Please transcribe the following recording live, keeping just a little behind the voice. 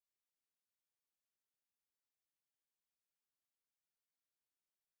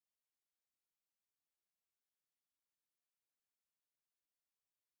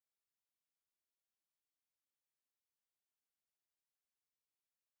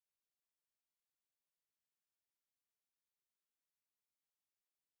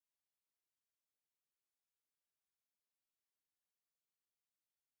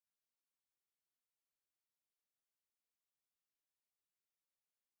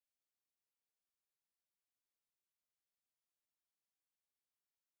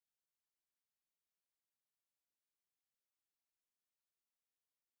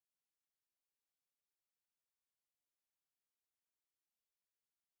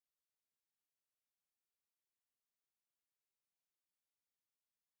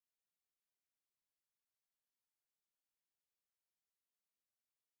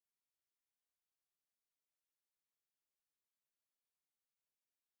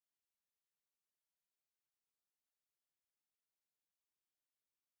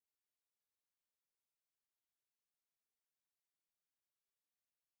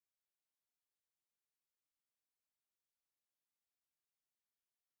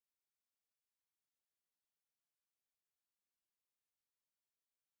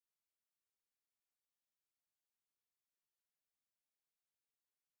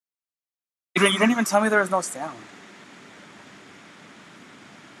You didn't even tell me there was no sound.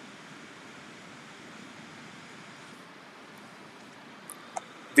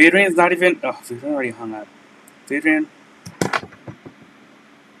 Adrian's not even... Oh, Adrian already hung up. Adrian...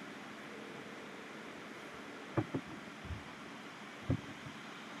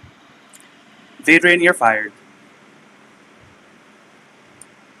 Adrian, you're fired.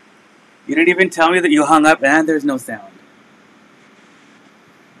 You didn't even tell me that you hung up and there's no sound.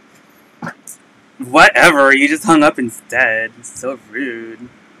 Whatever, you just hung up instead. It's so rude.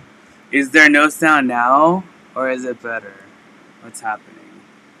 Is there no sound now? Or is it better? What's happening?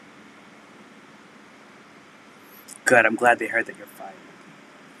 Good, I'm glad they heard that you're fired.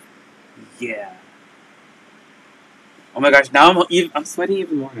 Yeah. Oh my gosh, now I'm sweating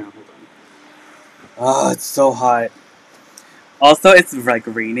even more now. Hold on. Oh, it's so hot. Also, it's like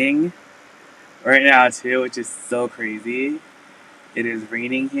raining right now too, which is so crazy. It is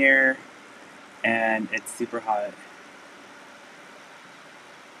raining here, and it's super hot.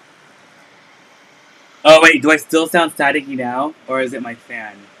 Oh wait, do I still sound staticky now, or is it my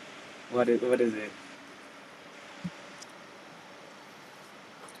fan? What is it?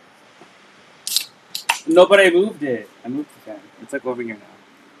 No, but I moved it. I moved the fan. It's like over here now.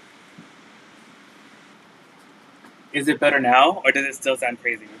 Is it better now, or does it still sound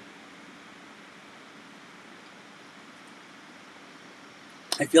crazy?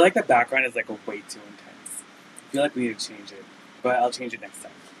 I feel like the background is like way too intense. I feel like we need to change it, but I'll change it next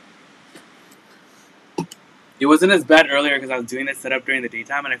time. It wasn't as bad earlier because I was doing this setup during the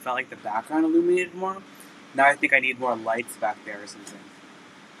daytime and I felt like the background illuminated more. Now I think I need more lights back there or something.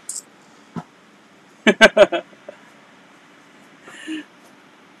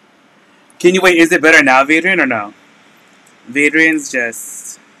 Can you wait, is it better now, Vadrian, or no? Vadrian's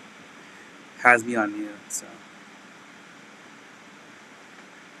just has me on mute, so.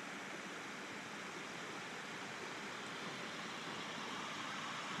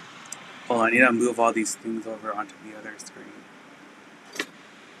 Hold on, I need to move all these things over onto the other screen.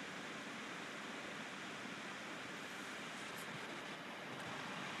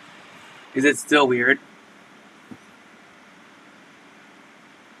 Is it still weird?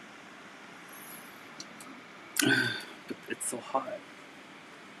 It's so hot.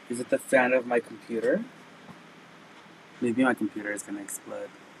 Is it the fan of my computer? Maybe my computer is gonna explode.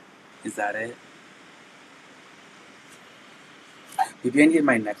 Is that it? Maybe I need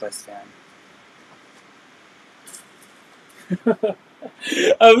my necklace fan.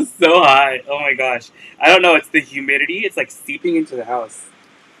 I'm so hot. Oh my gosh. I don't know, it's the humidity. It's like seeping into the house.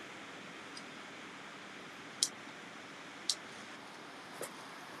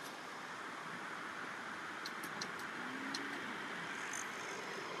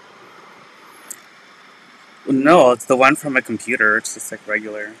 No, it's the one from my computer. It's just like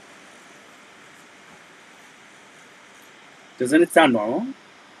regular. Doesn't it sound normal?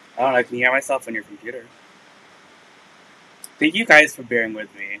 I don't know, I can hear myself on your computer. Thank you guys for bearing with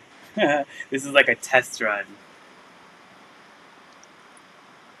me. This is like a test run.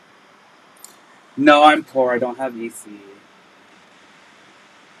 No, I'm poor. I don't have AC.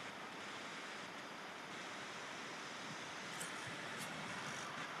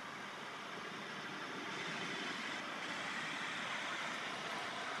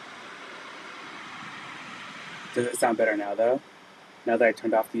 Does it sound better now, though? Now that I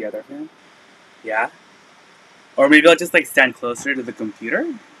turned off the other fan? Yeah? Or maybe I'll just like stand closer to the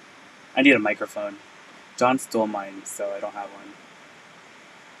computer? I need a microphone. John stole mine, so I don't have one.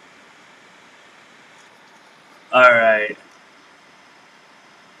 Alright.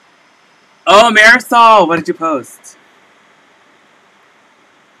 Oh, Marisol! What did you post?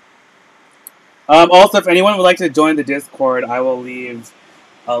 Also, if anyone would like to join the Discord, I will leave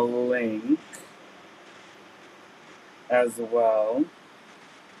a link as well.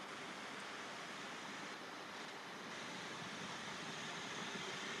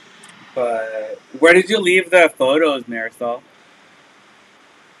 But where did you leave the photos, Marisol?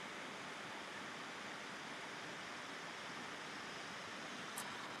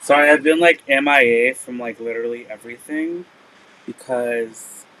 Sorry, I've been like MIA from like literally everything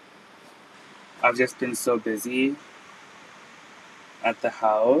because I've just been so busy at the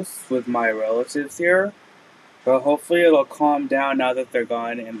house with my relatives here. But hopefully it'll calm down now that they're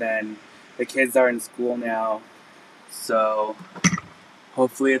gone, and then the kids are in school now. So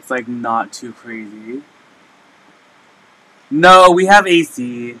hopefully it's like not too crazy. No, we have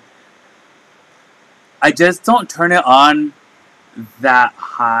AC. I just don't turn it on that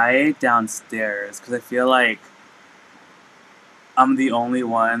high downstairs because I feel like I'm the only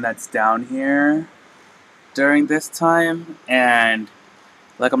one that's down here during this time, and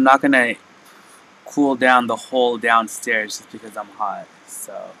like I'm not gonna cool down the whole downstairs just because I'm hot,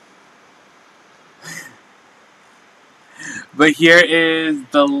 so. But here is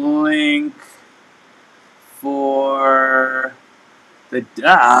the link for the,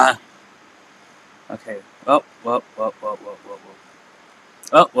 okay. Oh, whoa.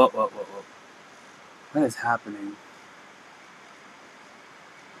 Oh, whoa. What is happening?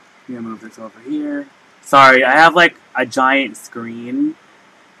 I'm gonna move this over here. Sorry, I have like a giant screen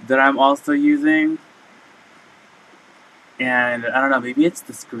that I'm also using. And I don't know, maybe it's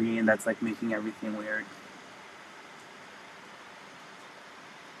the screen that's like making everything weird.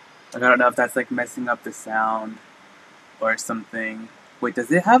 Like, I don't know if that's like messing up the sound or something. Wait,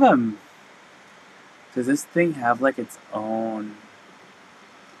 does it have a... Does this thing have like its own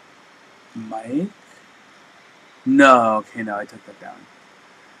mic? No, okay, no, I took that down.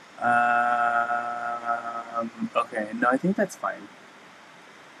 Okay, no, I think that's fine.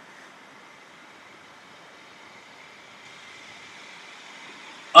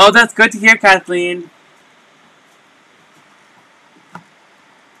 Oh, that's good to hear, Kathleen.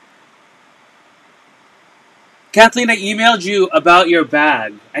 Kathleen, I emailed you about your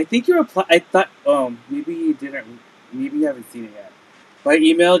bag. I think you replied. I thought, oh, maybe you didn't. Maybe you haven't seen it yet. But I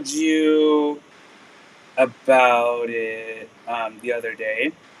emailed you about it the other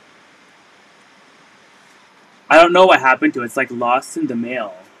day. I don't know what happened to it. It's like lost in the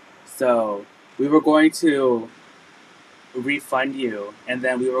mail. So we were going to refund you, and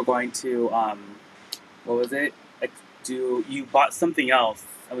then we were going to what was it? Like, you bought something else,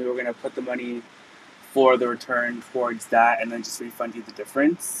 and we were gonna put the money for the return towards that, and then just refund you the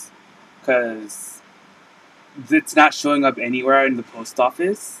difference, because it's not showing up anywhere in the post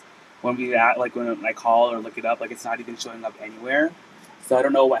office when when I call or look it up. Like, it's not even showing up anywhere. So I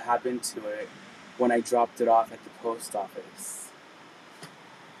don't know what happened to it when I dropped it off at the post office.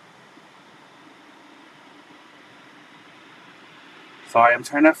 Sorry, I'm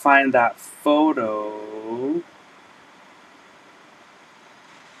trying to find that photo.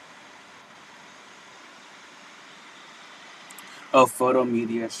 Oh, photo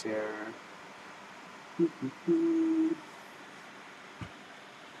media share.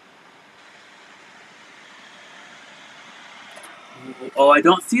 Oh, I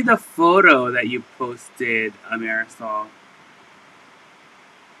don't see the photo that you posted, Marisol.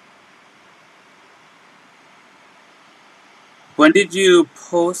 When did you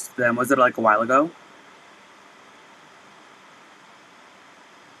post them? Was it like a while ago?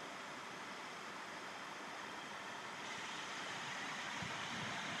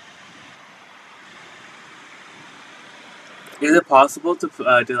 Is it possible to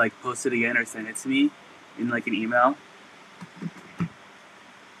like post it again or send it to me in like an email?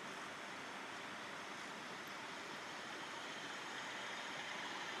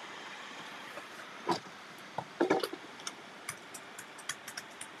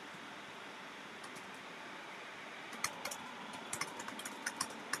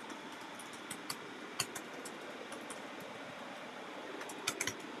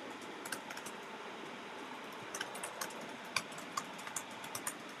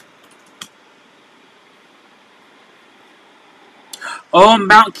 Oh,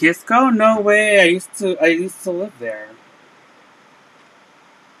 Mount Kisco? No way! I used to live there.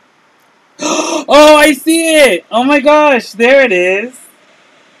 Oh, I see it! Oh my gosh, there it is!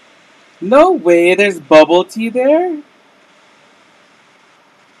 No way, there's bubble tea there?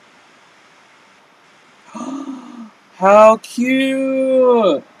 How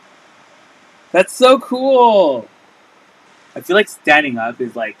cute! That's so cool! I feel like standing up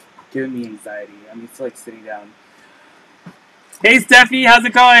is like giving me anxiety. I'm used to like sitting down. Hey Steffi, how's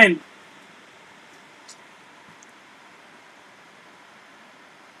it going?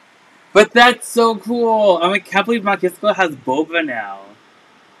 But that's so cool! I can't believe Mount Kisco has boba now.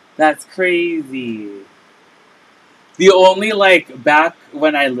 That's crazy. The only, like, back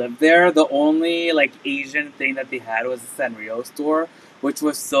when I lived there, the only, like, Asian thing that they had was the Sanrio store, which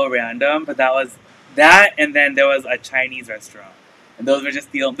was so random, but that was that, and then there was a Chinese restaurant. And those were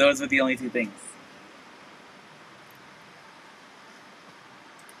the only two things.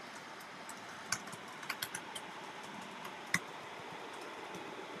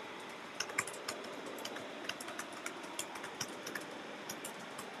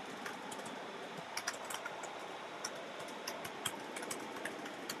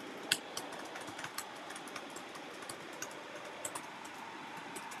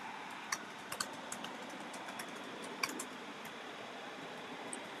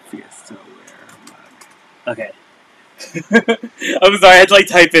 Fiesta wear. Okay. I'm sorry, I had to like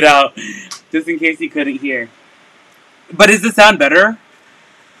type it out just in case you couldn't hear. But does this sound better?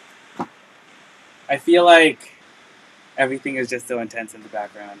 I feel like everything is just so intense in the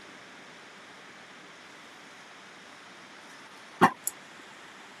background.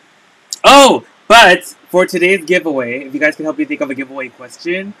 Oh, but for today's giveaway, if you guys can help me think of a giveaway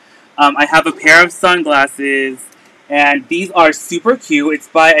question, I have a pair of sunglasses, and these are super cute. It's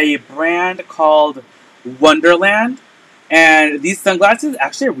by a brand called Wonderland, and these sunglasses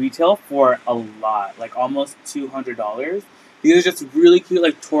actually retail for a lot, like almost $200. These are just really cute,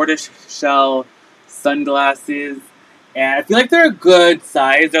 like tortoishell sunglasses, and I feel like they're a good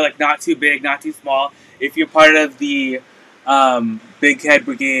size. They're like not too big, not too small. If you're part of the big head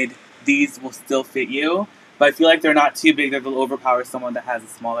brigade, these will still fit you. But I feel like they're not too big that they'll overpower someone that has a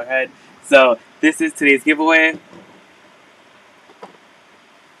smaller head. So this is today's giveaway.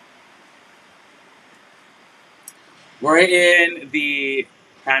 We're in the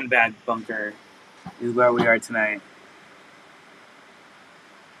handbag bunker is where we are tonight.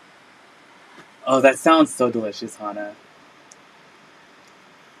 Oh, that sounds so delicious, Hannah.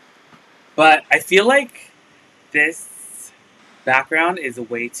 But I feel like this background is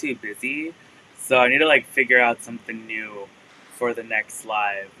way too busy. So I need to like figure out something new for the next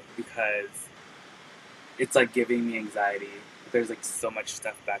live because it's like giving me anxiety. There's like so much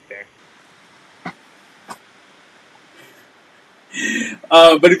stuff back there.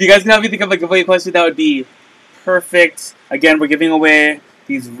 But if you guys can help me think of a giveaway question, that would be perfect. Again, we're giving away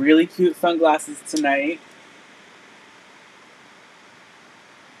these really cute sunglasses tonight.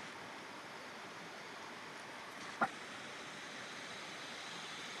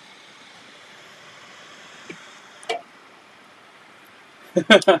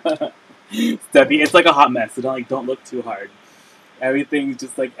 Steffi, it's like a hot mess, so don't look too hard. Everything's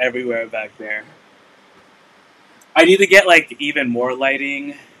just like everywhere back there. I need to get like even more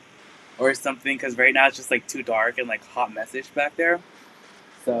lighting or something because right now it's just like too dark and like hot message back there.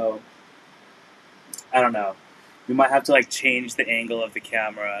 So I don't know. We might have to like change the angle of the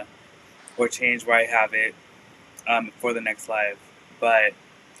camera or change where I have it for the next live. But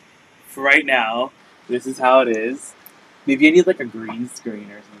for right now, this is how it is. Maybe I need like a green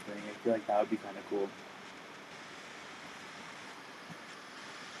screen or something. I feel like that would be kind of cool.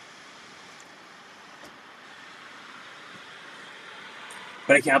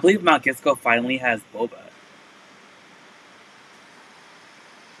 But I can't believe Mount Kisco finally has boba.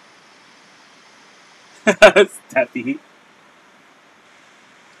 Steffi.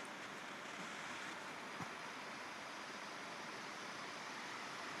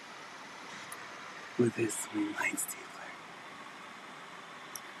 With his sweet line stapler.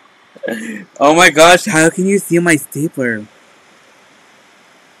 Oh my gosh, how can you see my stapler?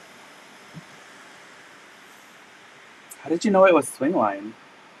 How did you know it was swing line?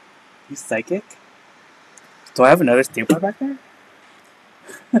 You psychic? Do I have another stapler back there?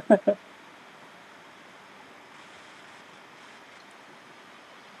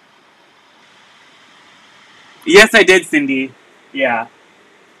 Yes, I did, Cindy. Yeah.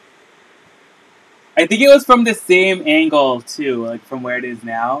 I think it was from the same angle, too, like from where it is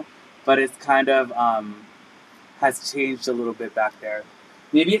now. But it's kind of, has changed a little bit back there.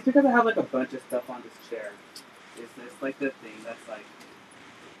 Maybe it's because I have, like, a bunch of stuff on this chair. Is this, like, the thing that's, like,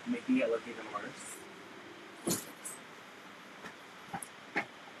 making it look even worse?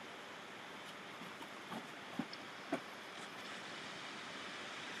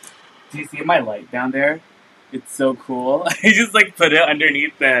 Do you see my light down there? It's so cool. I just like put it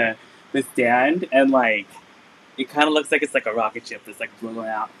underneath the stand and like it kind of looks like it's like a rocket ship that's like blowing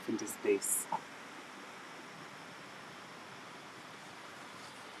out into space.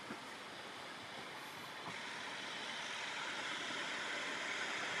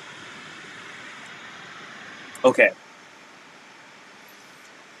 Okay.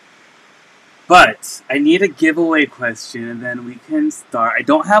 But I need a giveaway question and then we can start. I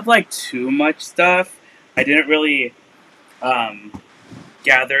don't have like too much stuff. I didn't really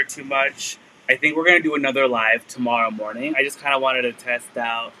gather too much. I think we're going to do another live tomorrow morning. I just kind of wanted to test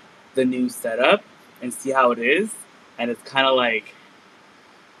out the new setup and see how it is. And it's kind of like,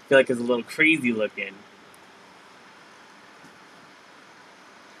 I feel like it's a little crazy looking.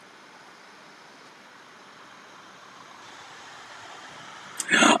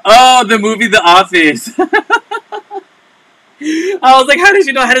 Oh, the movie The Office. I was like, how did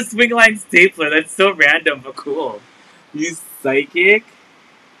you know how to swing line stapler? That's so random but cool. You psychic?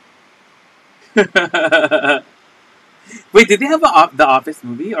 Wait, did they have The Office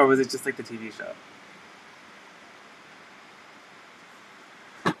movie or was it just like the TV show?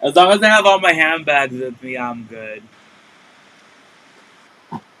 As long as I have all my handbags with me, I'm good.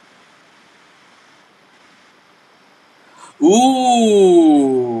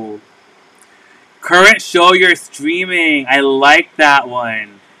 Ooh. Current show you're streaming. I like that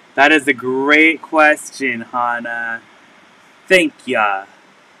one. That is a great question, Hannah. Thank ya.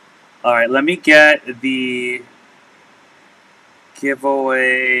 Alright, let me get the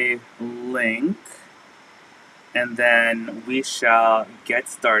giveaway link. And then we shall get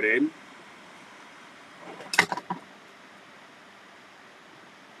started.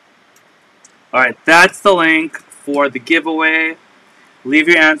 Alright, that's the link for the giveaway. Leave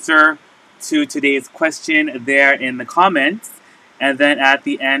your answer to today's question there in the comments. And then at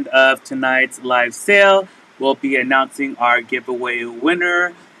the end of tonight's live sale, we'll be announcing our giveaway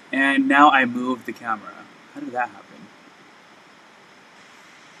winner. And now I moved the camera. How did that happen?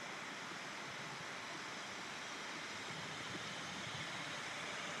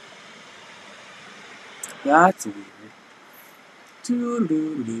 That's weird.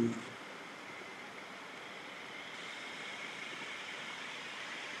 Doo-doo-doo.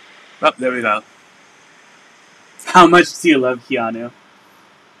 Oh, there we go. How much do you love Keanu?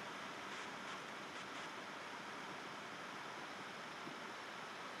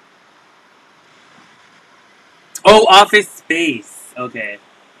 Oh, Office Space. Okay.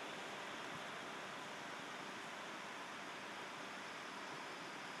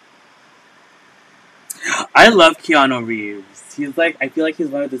 I love Keanu Reeves. He's like, I feel like he's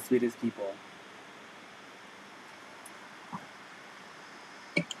one of the sweetest people.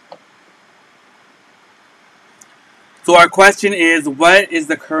 So our question is, what is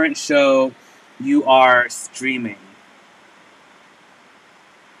the current show you are streaming?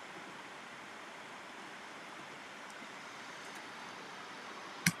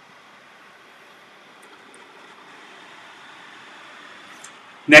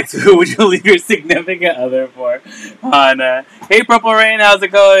 Next, who would you leave your significant other for? Hannah. Hey, Purple Rain, how's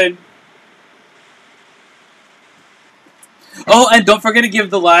it going? Oh, and don't forget to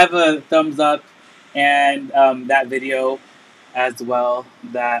give the live a thumbs up and that video as well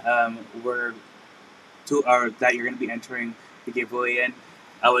that that you're going to be entering the giveaway in.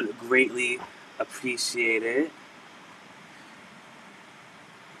 I would greatly appreciate it.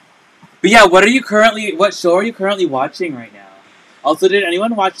 But yeah, what show are you currently watching right now? Also, did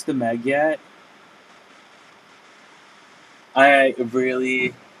anyone watch The Meg yet? I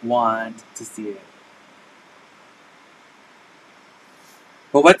really want to see it.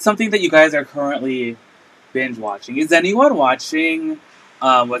 But what's something that you guys are currently binge watching? Is anyone watching,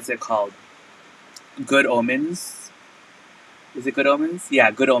 what's it called? Good Omens? Is it Good Omens?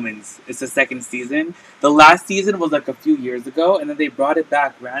 Yeah, Good Omens. It's the second season. The last season was like a few years ago, and then they brought it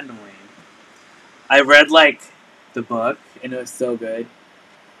back randomly. I read like the book, and it was so good.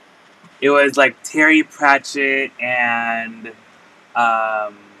 It was like Terry Pratchett and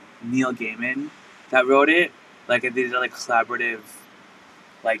Neil Gaiman that wrote it. Like they did like collaborative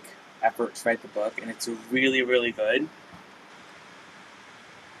like effort to write the book, and it's really, really good.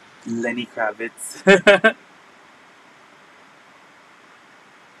 Lenny Kravitz.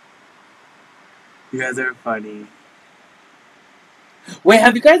 You guys are funny. Wait,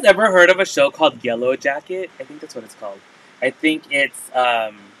 have you guys ever heard of a show called Yellow Jacket? I think that's what it's called. I think it's,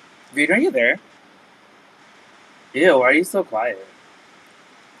 Reed, are you there? Ew, why are you so quiet?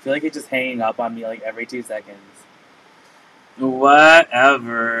 I feel like you're just hanging up on me like every 2 seconds.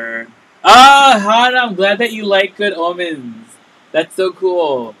 Whatever. Ah, Hannah, I'm glad that you like Good Omens. That's so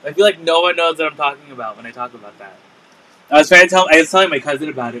cool. I feel like no one knows what I'm talking about when I talk about that. I was telling my cousin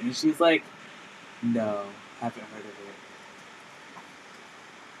about it, and she's like, no, haven't heard of it.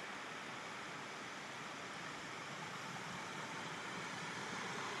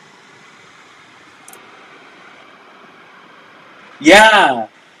 Yeah!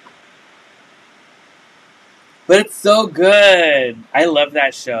 But it's so good. I love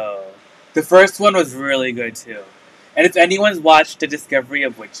that show. The first one was really good too. And if anyone's watched The Discovery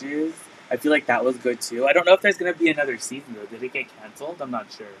of Witches, I feel like that was good too. I don't know if there's going to be another season though. Did it get canceled? I'm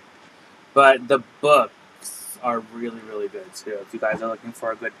not sure. But the books are really, really good too, if you guys are looking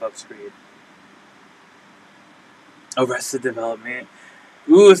for a good book to read. Arrested Development.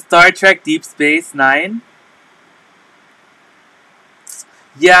 Ooh, Star Trek Deep Space Nine.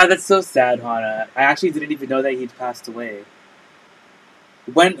 Yeah, that's so sad, Hannah. I actually didn't even know that he'd passed away.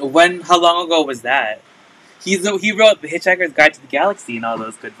 How long ago was that? He wrote The Hitchhiker's Guide to the Galaxy and all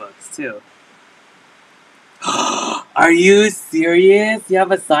those good books, too. Are you serious? You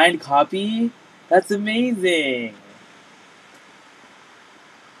have a signed copy? That's amazing.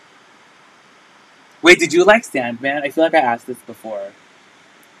 Wait, did you like Sandman? I feel like I asked this before.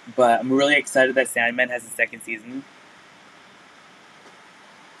 But I'm really excited that Sandman has a second season.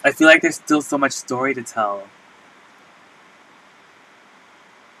 I feel like there's still so much story to tell.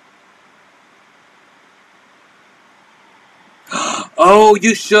 Oh,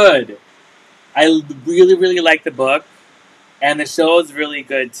 you should. I really, really like the book, and the show is really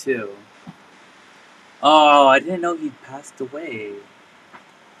good too. Oh, I didn't know he passed away.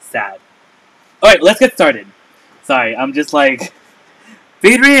 Sad. Alright, let's get started. Sorry, I'm just like...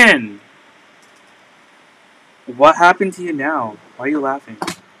 Adrian! What happened to you now? Why are you laughing?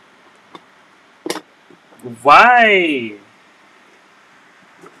 Why?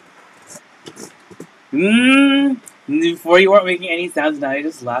 Before you weren't making any sounds, now you're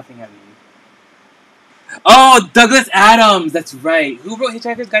just laughing at me. Oh, Douglas Adams! That's right. Who wrote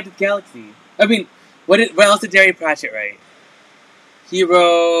Hitchhiker's Guide to the Galaxy? I mean, what else did Terry Pratchett write? He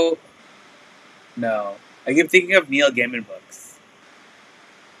wrote... No. I keep thinking of Neil Gaiman books.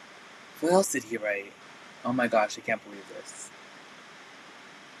 What else did he write? Oh my gosh, I can't believe this.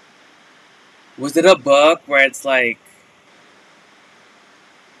 Was it a book where it's like...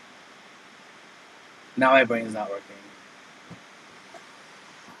 Now my brain's not working.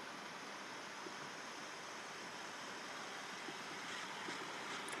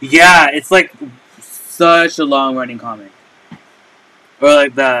 Yeah, it's like such a long-running comic. Or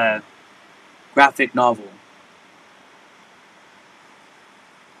like the graphic novel.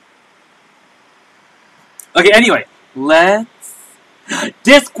 Okay, anyway. Let's...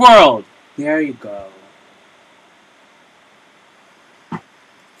 Discworld! There you go.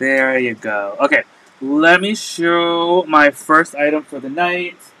 There you go. Okay, let me show my first item for the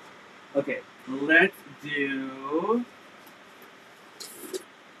night. Okay, let's do...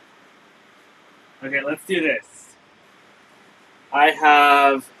 Okay, let's do this. I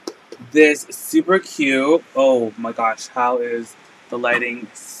have this super cute... Oh my gosh, how is the lighting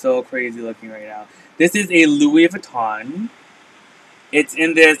so crazy looking right now? This is a Louis Vuitton. It's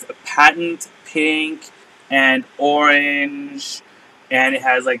in this patent pink and orange, and it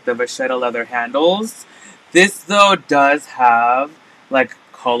has like the vachetta leather handles. This though does have like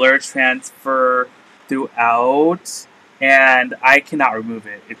color transfer throughout, and I cannot remove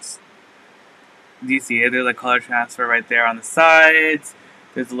it. Do you see it? There's a color transfer right there on the sides.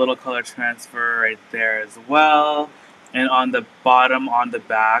 There's a little color transfer right there as well. And on the bottom, on the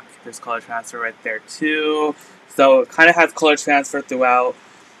back, there's color transfer right there too. So it kind of has color transfer throughout.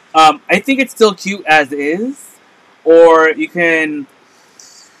 I think it's still cute as is. Or you can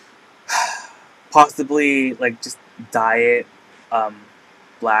possibly like just dye it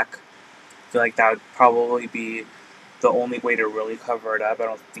black. I feel like that would probably be the only way to really cover it up. I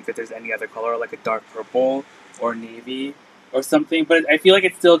don't think that there's any other color, like a dark purple or navy or something. But I feel like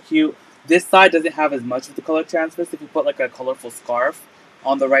it's still cute. This side doesn't have as much of the color transfer, so if you put like a colorful scarf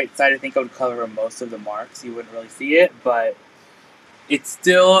on the right side, I think it would cover most of the marks. You wouldn't really see it, but it's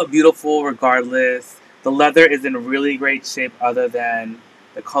still beautiful regardless. The leather is in really great shape other than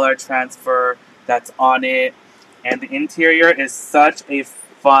the color transfer that's on it. And the interior is such a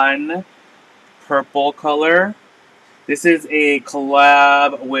fun purple color. This is a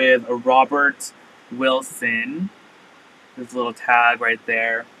collab with Robert Wilson. There's a little tag right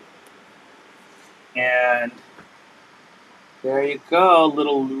there. And there you go,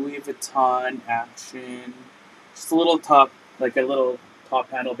 little Louis Vuitton action. Just a little top, like a little top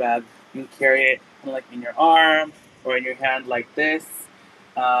handle bag. You can carry it like in your arm or in your hand like this.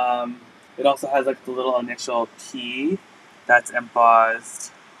 It also has like the little initial T that's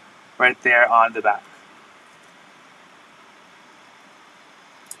embossed right there on the back.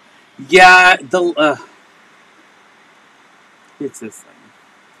 Yeah, it's this thing.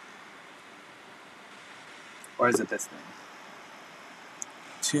 Or is it this thing?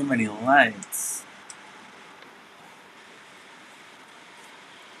 Too many lights.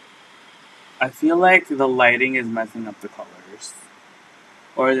 I feel like the lighting is messing up the colors.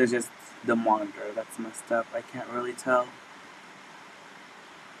 Or is it just the monitor that's messed up? I can't really tell.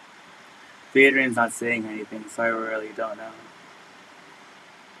 Adrian's not saying anything, so I really don't know.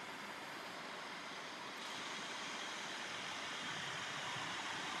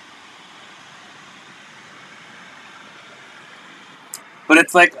 But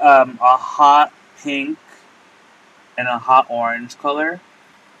it's like a hot pink and a hot orange color.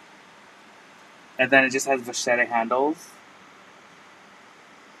 And then it just has vachetta handles.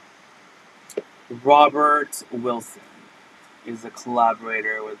 Robert Wilson is a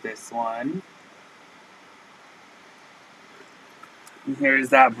collaborator with this one. And here's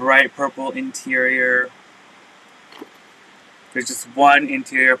that bright purple interior. There's just one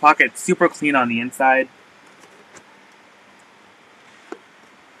interior pocket. It's super clean on the inside.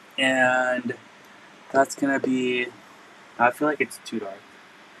 And that's gonna be... I feel like it's too dark.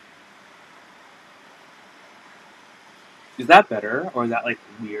 Is that better? Or is that like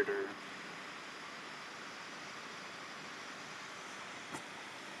weirder?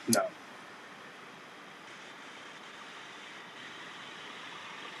 No.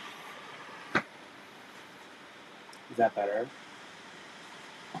 Is that better?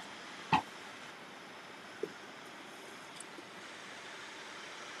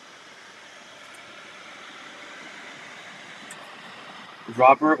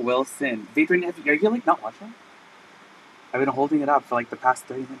 Robert Wilson. Adrian, are you like not watching? I've been holding it up for like the past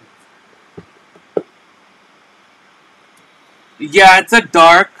 30 minutes. Yeah,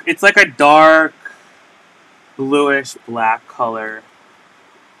 it's like a dark bluish black color.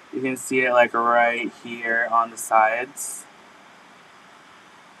 You can see it like right here on the sides.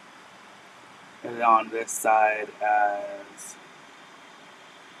 And then on this side as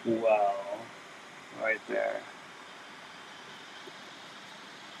well. Right there.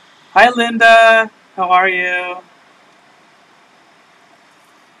 Hi, Linda. How are you?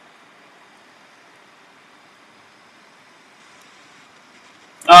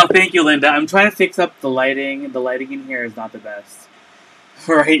 Oh, thank you, Linda. I'm trying to fix up the lighting. The lighting in here is not the best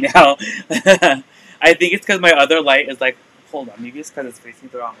right now. I think it's because my other light is like, hold on, maybe it's because it's facing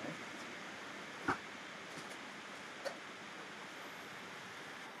the wrong way.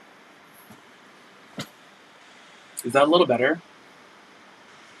 Is that a little better?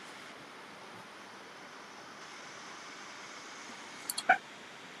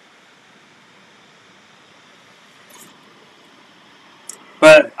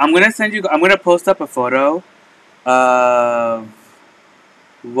 But I'm gonna post up a photo of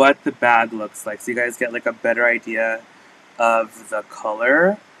what the bag looks like so you guys get like a better idea of the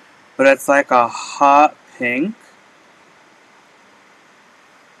color. But it's like a hot pink.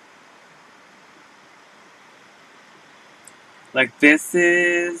 Like this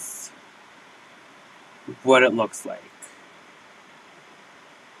is what it looks like.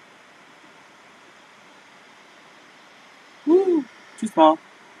 Woo! Too small.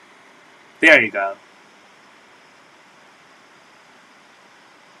 There you go.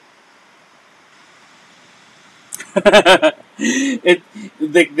 It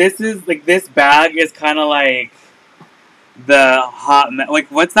like this bag is kind of like the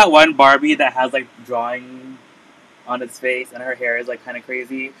like what's that one Barbie that has like drawing on its face and her hair is like kind of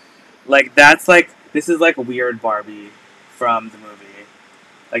crazy. Like that's like this is like a weird Barbie from the movie.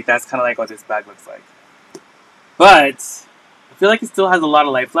 Like that's kind of like what this bag looks like. But I feel like it still has a lot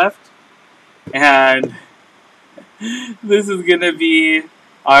of life left, and this is gonna be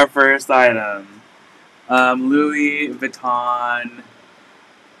our first item. Louis Vuitton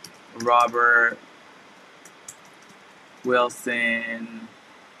Robert Wilson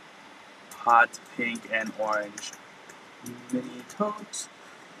hot pink and orange mini tote.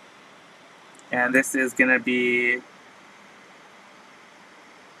 And this is gonna be,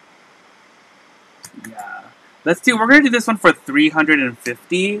 yeah. We're gonna do this one for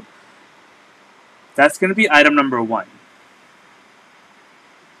 350. That's gonna be item number 1.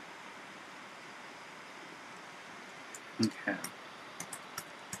 Okay.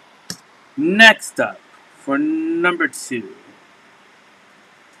 Next up, for number 2.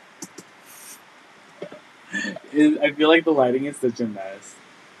 I feel like the lighting is such a mess.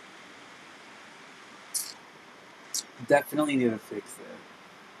 Definitely need to fix it.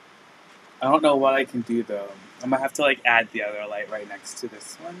 I don't know what I can do though. I might have to like add the other light right next to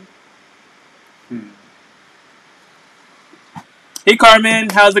this one. Hey Carmen,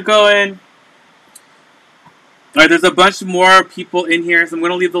 how's it going? Alright, there's a bunch more people in here, so I'm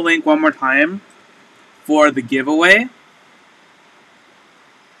going to leave the link one more time for the giveaway.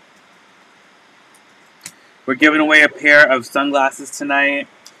 We're giving away a pair of sunglasses tonight.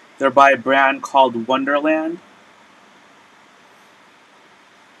 They're by a brand called Wonderland.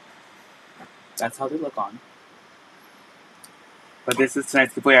 That's how they look on. But this is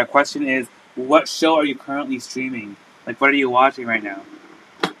tonight's giveaway. Our question is, what show are you currently streaming? Like, what are you watching right now?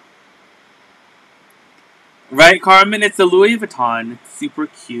 Right, Carmen? It's a Louis Vuitton. It's super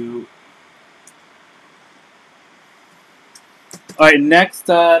cute. Alright, next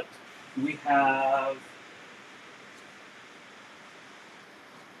up, we have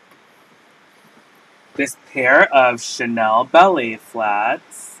this pair of Chanel ballet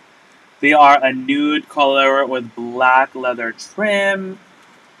flats. They are a nude color with black leather trim.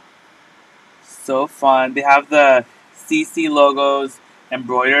 So fun. They have the CC logos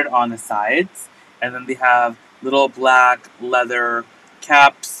embroidered on the sides. And then they have little black leather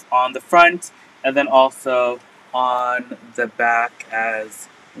caps on the front. And then also on the back as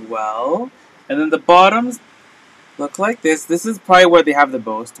well. And then the bottoms look like this. This is probably where they have the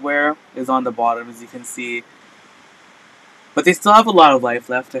boast wear, is on the bottom, as you can see. But they still have a lot of life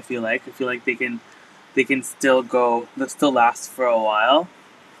left, I feel like. I feel like they can still go, they'll still last for a while.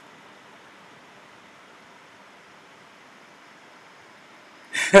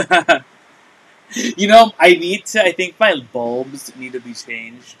 You know, I think my bulbs need to be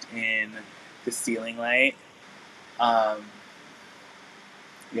changed in the ceiling light. Um,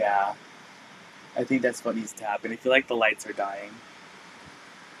 yeah, I think that's what needs to happen. I feel like the lights are dying.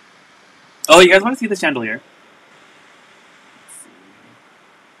 Oh, you guys want to see the chandelier? Let's see.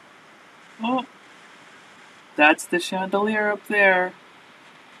 Oh, that's the chandelier up there.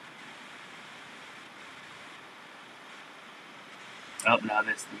 Oh, now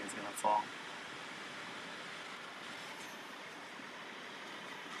this thing is gonna fall.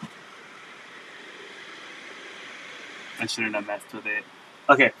 I shouldn't have messed with it.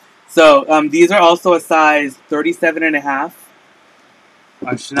 Okay, so these are also a size 37 and a half.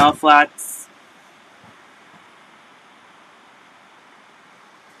 Chanel flats.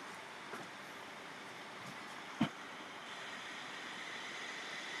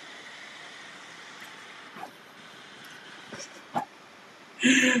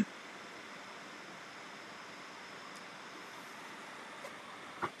 Is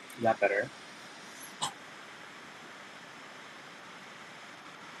that better?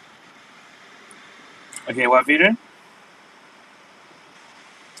 Okay, what feeder?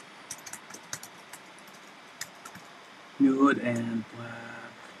 Nude and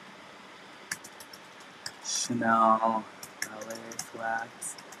black. Chanel ballet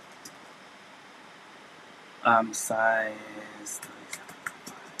flats. Size 37.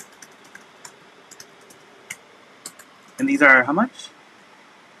 And these are how much?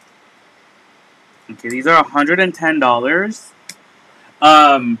 Okay, these are $110.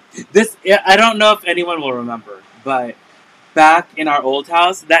 This I don't know if anyone will remember, but back in our old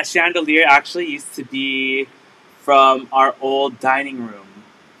house, that chandelier actually used to be from our old dining room.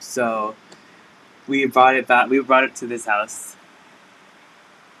 So we brought it back. We brought it to this house.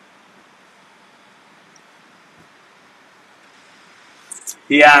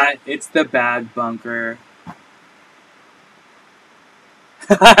 Yeah, it's the bag bunker.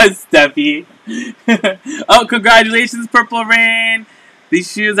 Steffi. Oh, congratulations, Purple Rain. These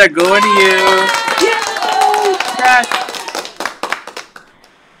shoes are going to you. Yay! Yes.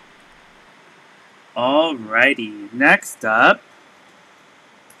 Alrighty. Next up,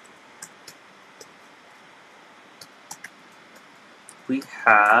 we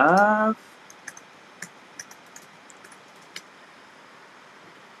have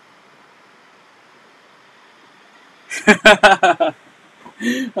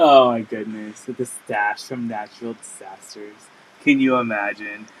oh my goodness, the stash from Natural Disasters. Can you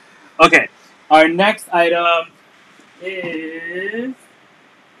imagine? Okay, our next item is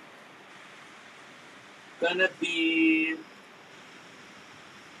gonna be.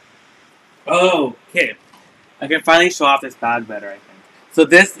 Oh, okay. I can finally show off this bag better, I think. So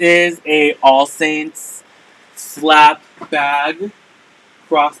this is a AllSaints slap bag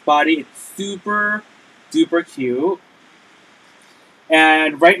crossbody. It's super duper cute.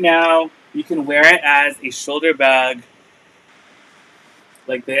 And right now, you can wear it as a shoulder bag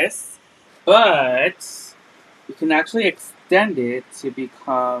like this, but you can actually extend it to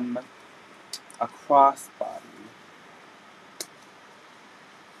become a crossbody.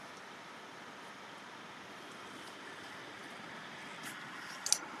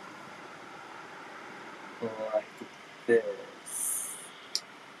 Like this.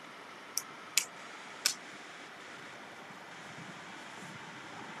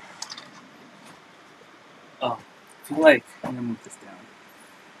 Oh, I feel like I'm gonna move this down.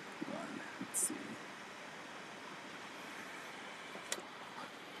 Hold on, let's see.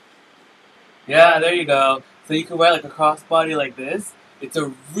 Yeah, there you go. So you can wear like a crossbody like this. It's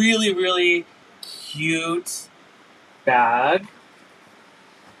a really, really cute bag.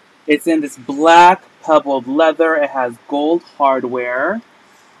 It's in this black pebbled leather. It has gold hardware.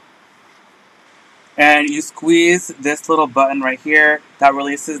 And you squeeze this little button right here that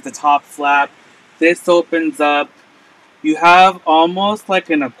releases the top flap. This opens up. You have almost like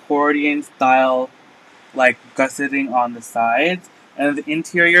an accordion style, like gusseting on the sides. And the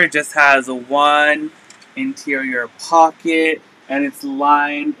interior just has one interior pocket, and it's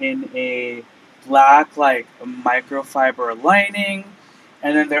lined in a black, like microfiber lining.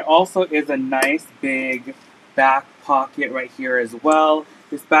 And then there also is a nice big back pocket right here as well.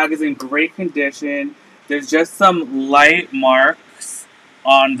 This bag is in great condition. There's just some light marks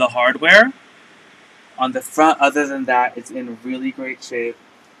on the hardware. On the front, other than that, it's in really great shape.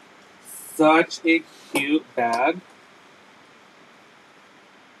 Such a cute bag.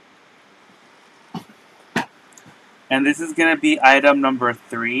 And this is going to be item number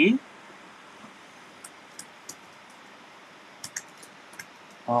 3.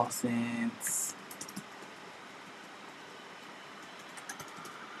 AllSaints.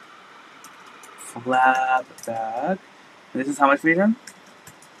 flap bag. And this is how much, Adrian?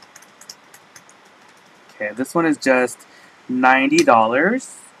 Okay, this one is just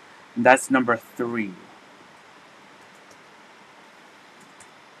 $90. That's number 3.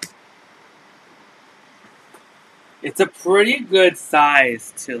 It's a pretty good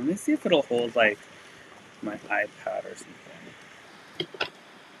size too. Let me see if it'll hold like my iPad or something.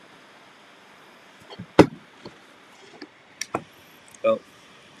 Oh,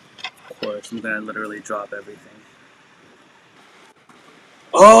 of course, I'm gonna literally drop everything.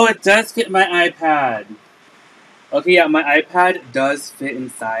 Oh, it does fit my iPad. Okay, yeah, my iPad does fit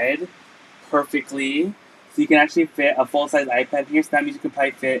inside perfectly. So you can actually fit a full-size iPad here. So that means you can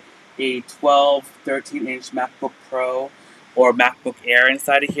probably fit a 12, 13-inch MacBook Pro or MacBook Air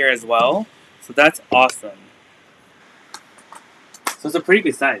inside of here as well. So that's awesome. So it's a pretty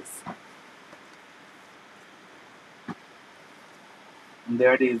good size. And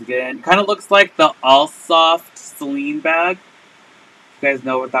there it is again. Kind of looks like the AllSaints Celine bag. You guys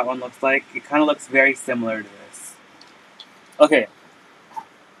know what that one looks like? It kind of looks very similar to this. Okay.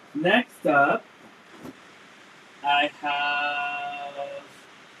 Next up, I have...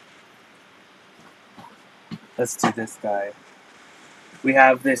 Let's do this guy. We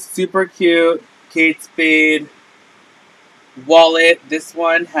have this super cute Kate Spade wallet. This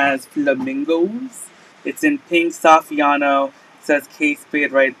one has flamingos. It's in pink saffiano. It says Kate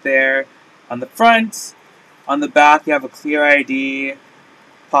Spade right there on the front. On the back, you have a clear ID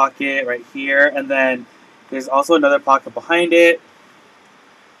pocket right here. And then there's also another pocket behind it.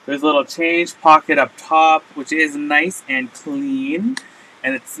 There's a little change pocket up top, which is nice and clean.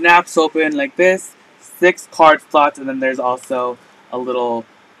 And it snaps open like this. 6 card slots, and then there's also a little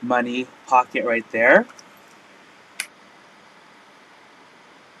money pocket right there.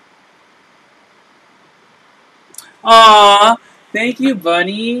 Aww, thank you,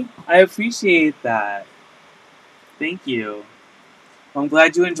 Bunny. I appreciate that. Thank you. I'm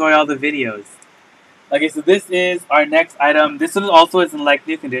glad you enjoy all the videos. Okay, so this is our next item. This one also is in like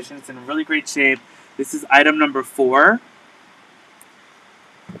new condition. It's in really great shape. This is item number 4.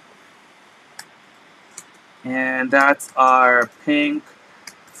 And that's our pink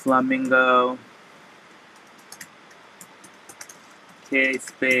flamingo Kate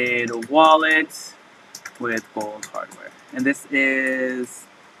Spade wallet with gold hardware. And this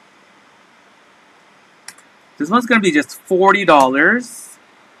one's going to be just $40.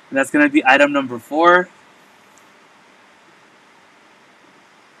 And that's going to be item number 4.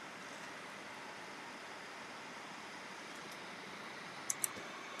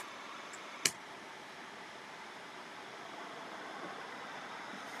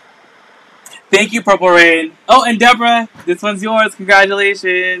 Thank you, Purple Rain. Oh, and Deborah, this one's yours.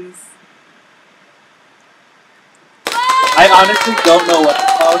 Congratulations. I honestly don't know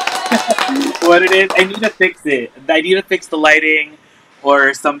what it is. I need to fix it. I need to fix the lighting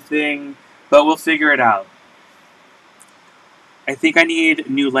or something, but we'll figure it out. I think I need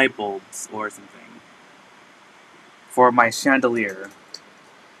new light bulbs or something for my chandelier.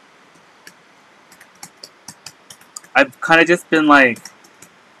 I've kind of just been like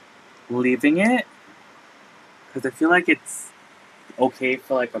leaving it because I feel like it's okay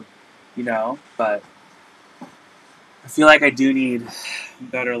for like a, you know, but I feel like I do need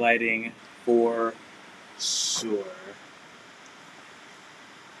better lighting for sure.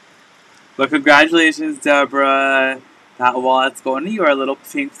 But congratulations, Deborah. That wallet's going to your little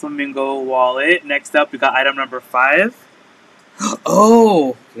pink flamingo wallet. Next up, we got item number 5.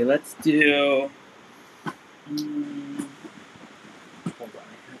 Oh, okay, let's do. Hold on,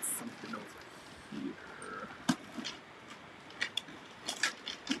 I had something over here.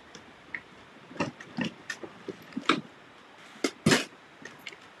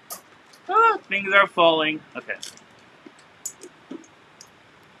 Ah, things are falling. Okay.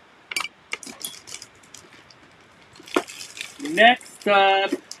 Next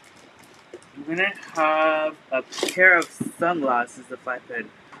up, I'm gonna have a pair of sunglasses if I could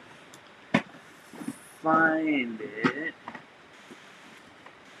find it.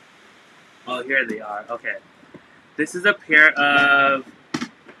 Oh, here they are. Okay. This is a pair of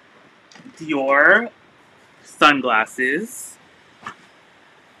Dior sunglasses.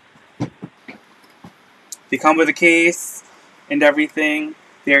 They come with a case and everything.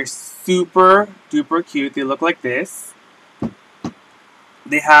 They're super duper cute. They look like this.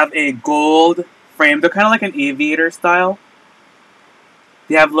 They have a gold frame. They're kind of like an aviator style.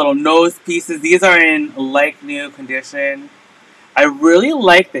 They have little nose pieces. These are in like new condition. I really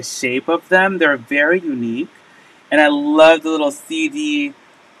like the shape of them. They're very unique. And I love the little CD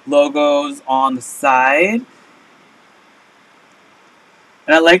logos on the side.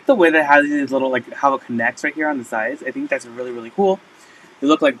 And I like the way that it has these little, like, how it connects right here on the sides. I think that's really, really cool. They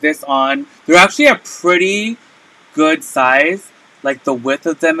look like this on. They're actually a pretty good size. Like, the width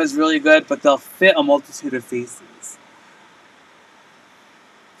of them is really good, but they'll fit a multitude of faces.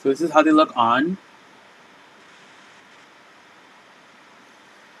 So this is how they look on.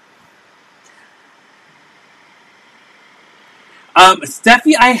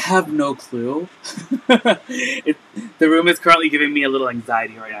 Steffi, I have no clue. The room is currently giving me a little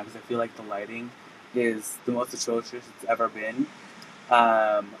anxiety right now because I feel like the lighting is the most atrocious it's ever been.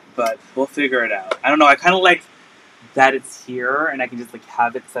 But we'll figure it out. I don't know. I kind of like that it's here and I can just like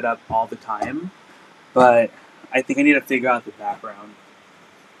have it set up all the time. But I think I need to figure out the background.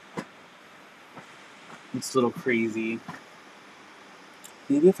 It's a little crazy.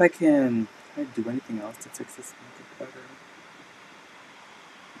 Maybe if I can do anything else to fix this and make it better.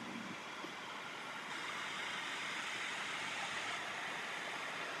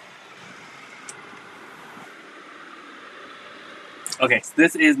 Okay, so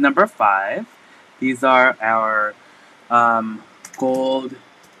this is number 5. These are our gold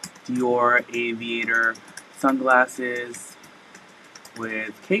Dior aviator sunglasses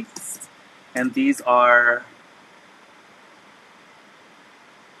with case. And these are...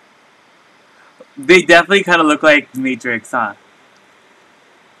 They definitely kind of look like Matrix, huh?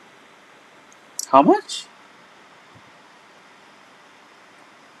 How much?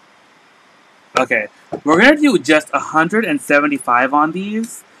 Okay, we're going to do just 175 on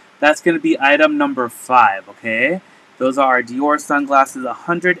these. That's going to be item number 5, okay? Those are our Dior sunglasses,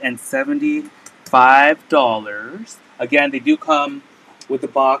 $175. Again, they do come with the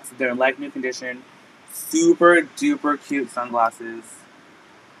box. They're in like new condition. Super duper cute sunglasses.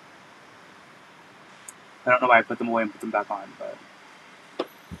 I don't know why I put them away and put them back on, but...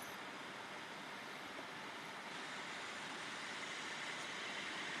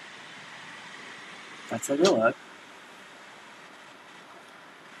 That's how they look.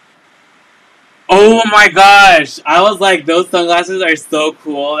 Oh my gosh! I was like, those sunglasses are so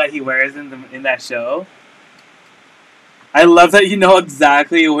cool that he wears in that show. I love that you know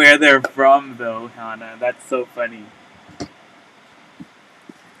exactly where they're from, though, Hannah. That's so funny.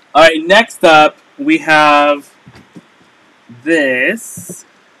 Alright, next up, we have this.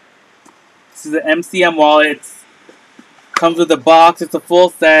 This is the MCM wallet. Comes with a box. It's a full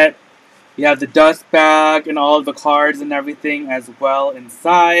set. You have the dust bag and all of the cards and everything as well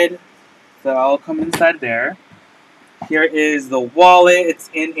inside. So I'll come inside there. Here is the wallet. It's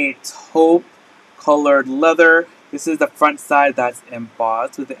in a taupe colored leather. This is the front side that's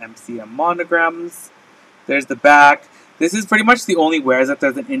embossed with the MCM monograms. There's the back. This is pretty much the only wear that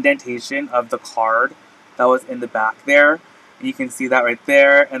there's an indentation of the card that was in the back there. And you can see that right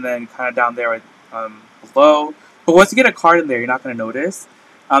there, and then kind of down there right, below. But once you get a card in there, you're not going to notice.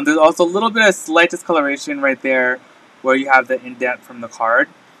 There's also a little bit of slight discoloration right there where you have the indent from the card.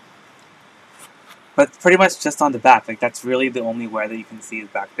 But pretty much just on the back. Like, that's really the only wear that you can see is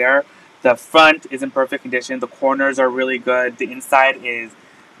back there. The front is in perfect condition. The corners are really good. The inside is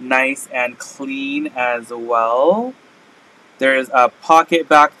nice and clean as well. There's a pocket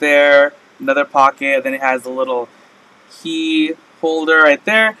back there. Another pocket. Then it has a little key holder right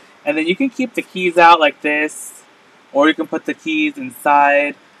there. And then you can keep the keys out like this. Or you can put the keys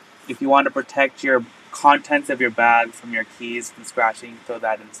inside. If you want to protect your contents of your bag from your keys from scratching, throw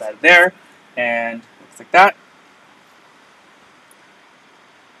that inside there. And looks like that.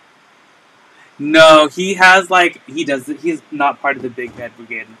 No, he has like, he's not part of the big head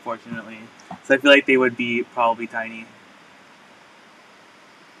brigade, unfortunately. So I feel like they would be probably tiny.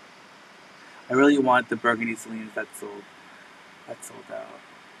 I really want the burgundy Celines that sold out.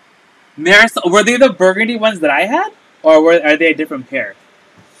 Marisol, were they the burgundy ones that I had? Or are they a different pair?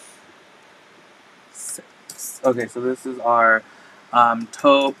 6. Okay, so this is our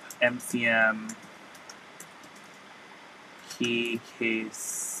taupe MCM key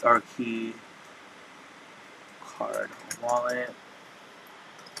case, or key card wallet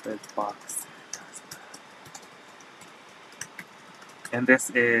with box. And this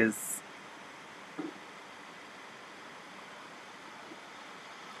is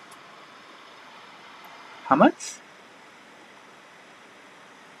how much?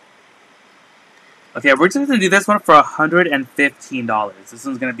 Okay, we're just going to do this one for $115. This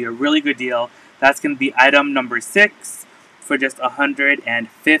one's going to be a really good deal. That's going to be item number 6 for just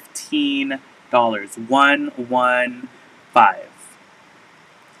 $115. 115.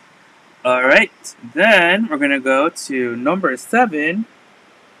 Alright, then we're going to go to number 7.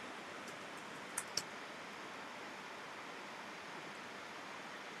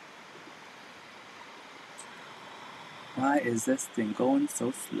 Why is this thing going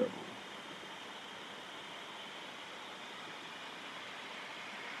so slow?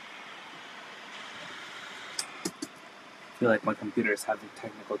 I feel like my computer is having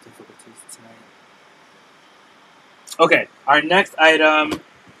technical difficulties tonight. Okay, our next item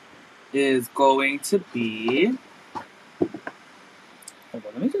is going to be... Hold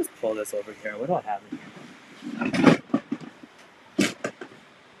on, let me just pull this over here. What do I have in here?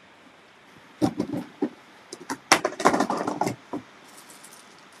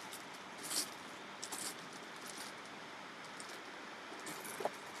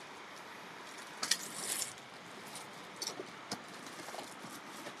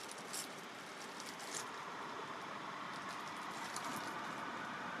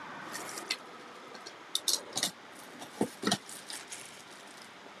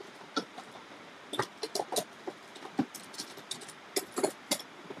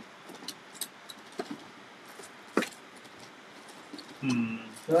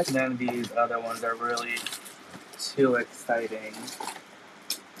 I feel like none of these other ones are really too exciting.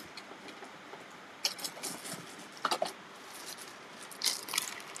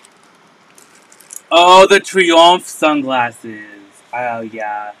 Oh, the Triomphe sunglasses. Oh,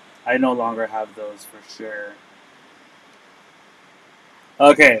 yeah. I no longer have those for sure.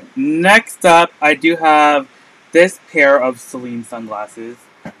 Okay, next up, I do have this pair of Celine sunglasses.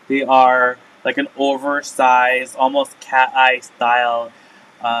 They are like an oversized, almost cat eye style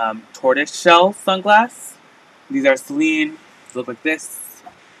tortoishell sunglass. These are Celine. They look like this.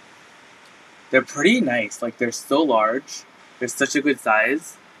 They're pretty nice. Like, they're so large. They're such a good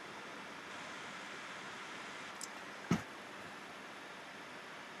size.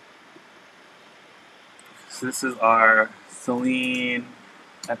 So this is our Celine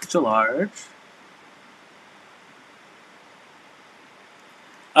extra large.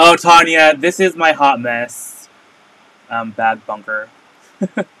 Oh, Tanya, this is my hot mess bag bunker.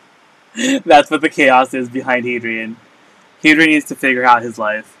 That's what the chaos is behind Hadrian. Hadrian needs to figure out his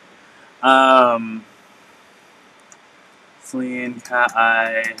life. Celine cat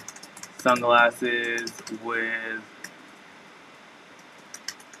eye sunglasses with...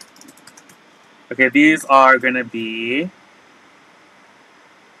 Okay, these are gonna be...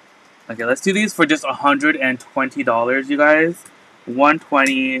 Okay, let's do these for just $120, you guys.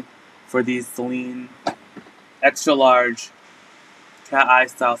 $120 for these Celine extra large cat eye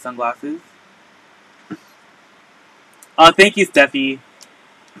style sunglasses. Oh, thank you, Steffi.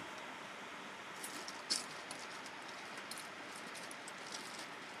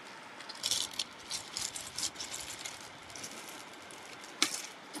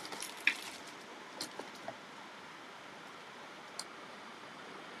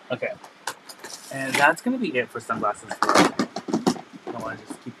 Okay, and that's gonna be it for sunglasses. I don't want to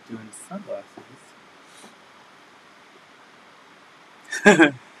just keep doing sunglasses.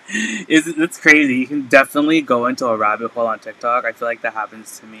 It's crazy. You can definitely go into a rabbit hole on TikTok. I feel like that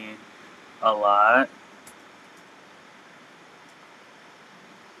happens to me a lot.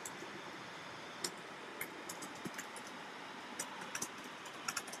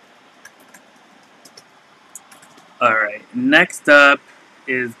 Alright, next up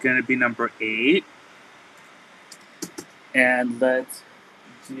is going to be number 8. And let's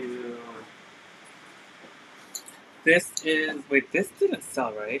do... This is... Wait, this didn't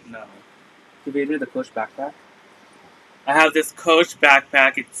sell, right? No. Did we do the Coach backpack? I have this Coach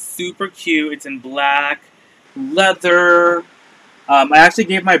backpack. It's super cute. It's in black, leather. I actually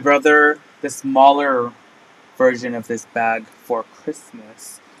gave my brother the smaller version of this bag for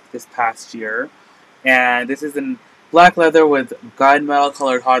Christmas this past year. And this is in black leather with gunmetal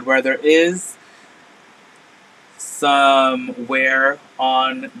colored hardware. There is some wear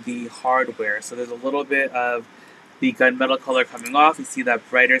on the hardware. So there's a little bit of the gunmetal color coming off. You see that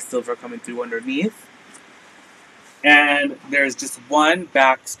brighter silver coming through underneath. And there's just one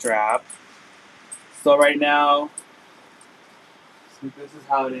back strap. So right now, so this is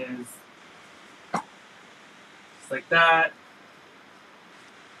how it is. Just like that.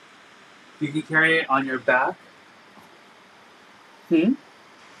 You can carry it on your back. The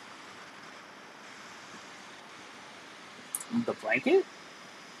blanket?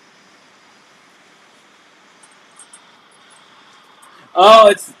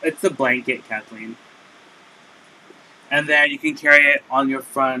 Oh, it's a blanket, Kathleen. And then you can carry it on your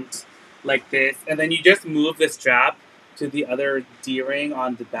front like this. And then you just move the strap to the other D-ring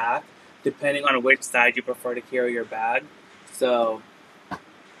on the back, depending on which side you prefer to carry your bag. So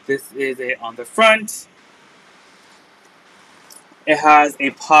this is it on the front. It has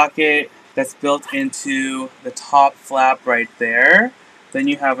a pocket that's built into the top flap right there. Then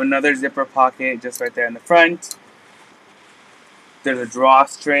you have another zipper pocket just right there in the front. There's a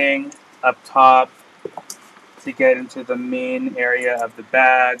drawstring up top to get into the main area of the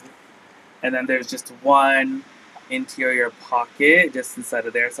bag. And then there's just one interior pocket just inside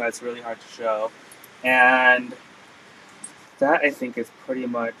of there, so it's really hard to show. And that, I think, is pretty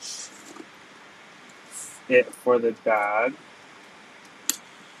much it for the bag.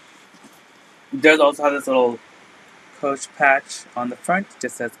 It does also have this little Coach patch on the front,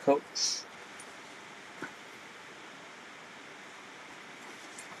 just says Coach.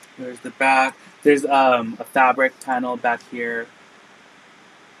 There's the back. There's a fabric panel back here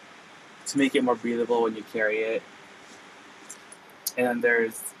to make it more breathable when you carry it. And then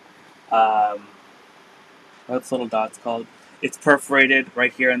there's what's the little dots called? It's perforated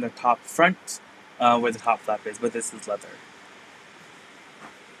right here in the top front, where the top flap is, but this is leather.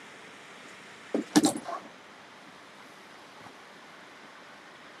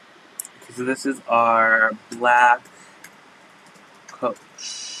 Okay, so this is our black Coach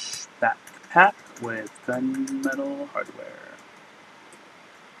backpack with gunmetal hardware.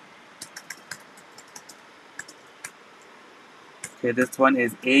 Okay, this one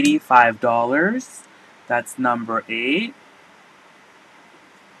is $85. That's number 8.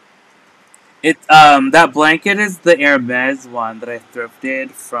 That blanket is the Hermes one that I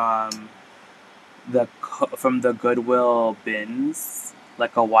thrifted from the Goodwill bins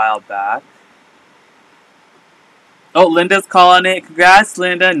like a while back. Oh, Linda's calling it. Congrats,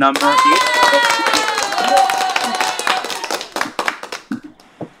 Linda. Number 8.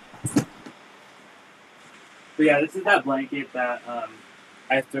 But yeah, this is that blanket that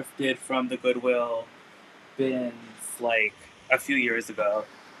I thrifted from the Goodwill bins like a few years ago.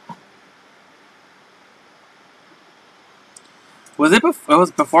 Was it before? It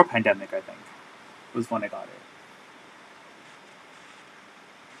was before pandemic, I think. Was when I got it.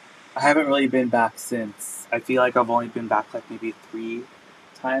 I haven't really been back since. I feel like I've only been back like maybe 3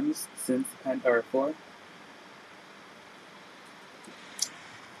 times since or 4.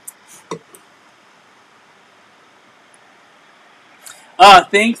 Oh,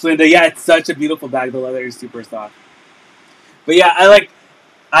 thanks, Linda. Yeah, it's such a beautiful bag. The leather is super soft. But yeah,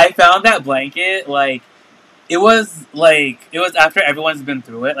 I found that blanket, it was after everyone's been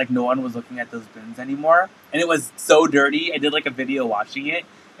through it, like no one was looking at those bins anymore. And it was so dirty. I did like a video washing it,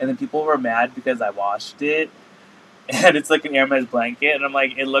 and then people were mad because I washed it. And it's like an Hermes blanket, and I'm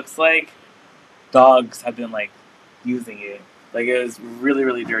like, it looks like dogs have been like using it. Like it was really,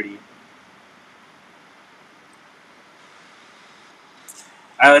 really dirty.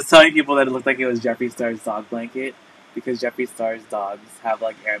 I was telling people that it looked like it was Jeffree Star's dog blanket because Jeffree Star's dogs have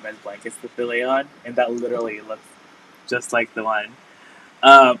like Hermes blankets that they lay on, and that literally looks just like the one.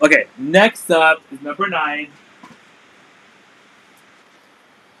 Okay, next up is number 9.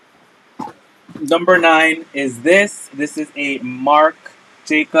 Number 9 is this. This is a Marc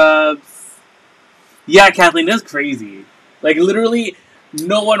Jacobs. Yeah, Kathleen, that's crazy. Like literally,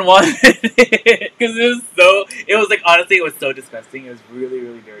 no one wanted it because it was like honestly, it was so disgusting. It was really,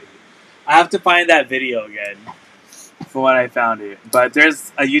 really dirty. I have to find that video again for when I found it. But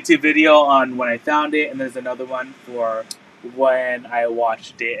there's a YouTube video on when I found it, and there's another one for when I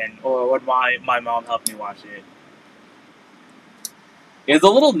watched it, or when my mom helped me watch it. It was a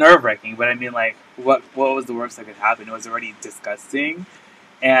little nerve-wracking, but I mean, like, what was the worst that could happen? It was already disgusting,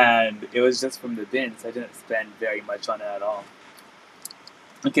 and it was just from the bin, so I didn't spend very much on it at all.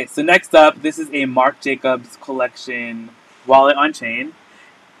 Okay, so next up, this is a Marc Jacobs collection wallet on chain.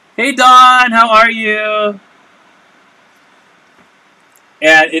 Hey Dawn, how are you?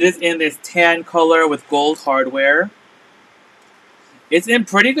 And it is in this tan color with gold hardware. It's in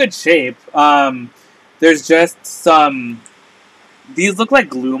pretty good shape. There's just some... These look like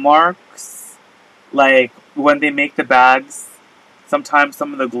glue marks. Like, when they make the bags, sometimes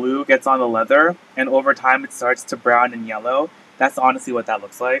some of the glue gets on the leather, and over time it starts to brown and yellow. That's honestly what that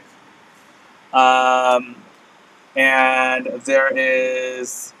looks like. And there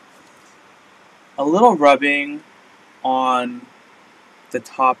is a little rubbing on the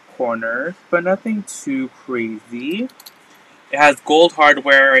top corner, but nothing too crazy. It has gold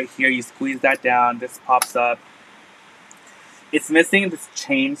hardware right here. You squeeze that down, this pops up. It's missing this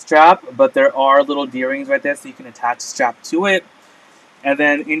chain strap, but there are little D-rings right there, so you can attach a strap to it. And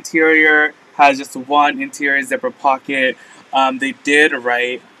then interior has just one interior zipper pocket. They did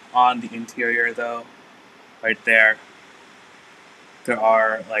write on the interior, though, right there. There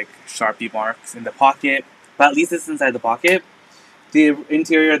are, like, Sharpie marks in the pocket, but at least it's inside the pocket. The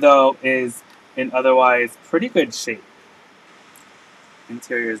interior, though, is in otherwise pretty good shape.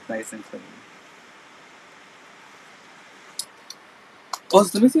 Interior is nice and clean. Oh,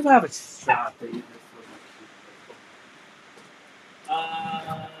 so let me see if I have a strap that you just...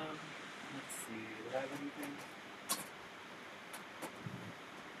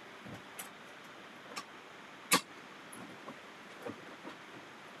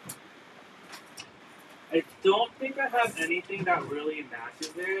 I don't think I have anything that really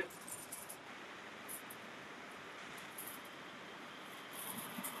matches it.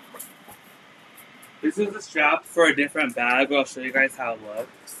 This is a strap for a different bag. I'll show you guys how it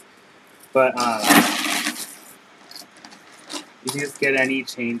looks. But you can just get any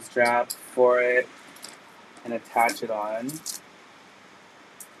chain strap for it and attach it on.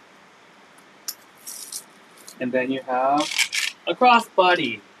 And then you have a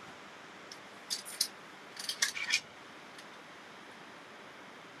crossbody.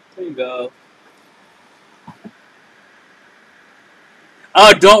 There you go.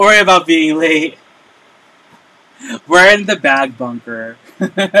 Oh, don't worry about being late. We're in the bag bunker.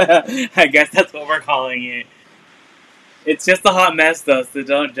 I guess that's what we're calling it. It's just a hot mess though, so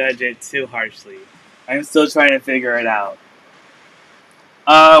don't judge it too harshly. I'm still trying to figure it out.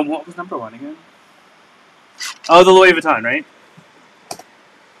 What was number one again? Oh, the Louis Vuitton, right?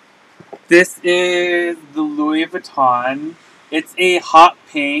 This is the Louis Vuitton. It's a hot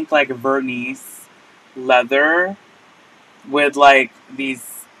pink, like Vernice leather with like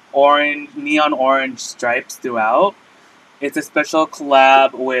these orange, neon orange stripes throughout. It's a special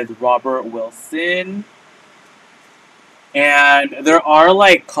collab with Robert Wilson. And there are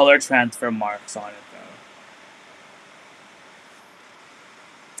like color transfer marks on it though.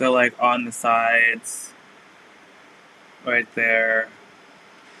 They're like on the sides. Right there.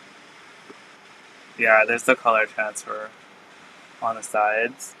 Yeah, there's the color transfer on the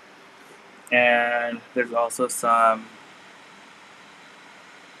sides. And there's also some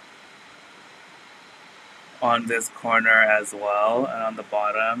on this corner as well, and on the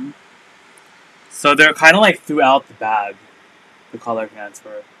bottom. So they're kind of like throughout the bag, the color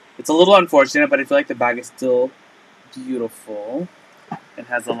transfer. It's a little unfortunate, but I feel like the bag is still beautiful. It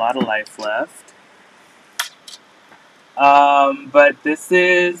has a lot of life left. But this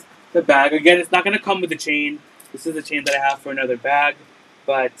is the bag. Again, it's not going to come with a chain. This is the chain that I have for another bag,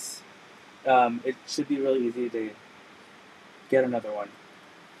 but it should be really easy to get another one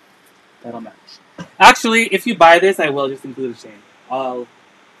that'll match. Actually, if you buy this, I will just include a chain. I'll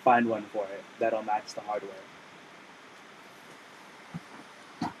find one for it that'll match the hardware.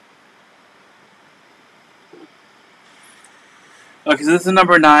 Okay, so this is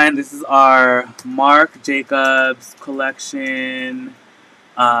number 9. This is our Marc Jacobs collection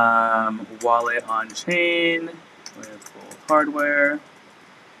wallet on chain with gold hardware.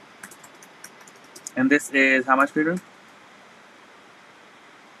 And this is how much, Peter?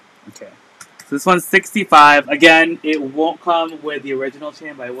 Okay. So this one's $65. Again, it won't come with the original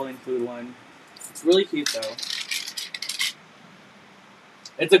chain, but I will include one. It's really cute though.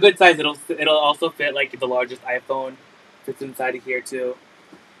 It's a good size. It'll also fit like the largest iPhone. Fits inside of here too.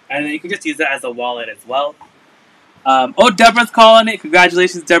 And then you can just use it as a wallet as well. Oh, Deborah's calling it.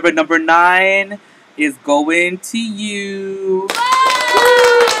 Congratulations, Deborah. Number 9 is going to you.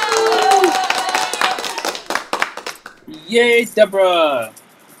 Yay, Deborah.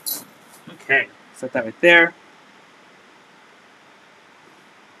 Okay, set that right there.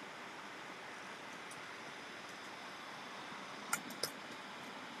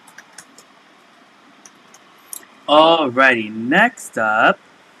 Alrighty, next up,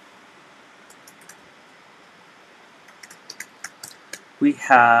 we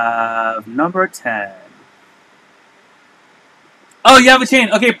have number 10. Oh, you have a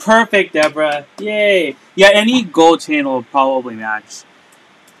chain. Okay, perfect, Deborah. Yay. Yeah, any gold chain will probably match.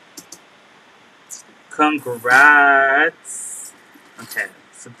 Congrats. Okay,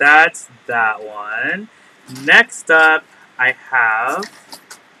 so that's that one. Next up, I have...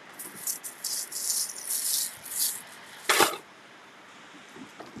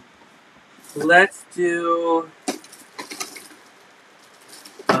 Let's do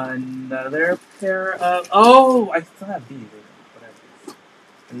another pair of... Oh, I still have these. What are these?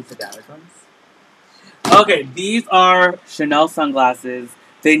 Are these the damaged ones? Okay, these are Chanel sunglasses.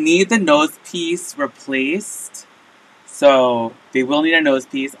 They need the nose piece replaced. So, they will need a nose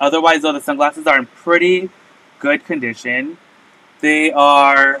piece. Otherwise, though, the sunglasses are in pretty good condition. They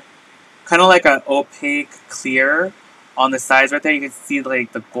are kind of like an opaque clear on the sides right there. You can see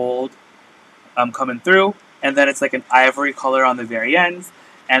like the gold coming through, and then it's like an ivory color on the very ends,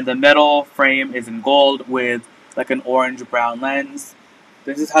 and the metal frame is in gold with like an orange brown lens.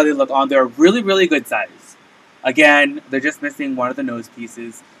 This is how they look on. They're really, really good size. Again, they're just missing one of the nose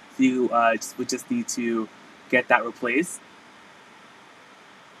pieces. So you would just need to get that replaced.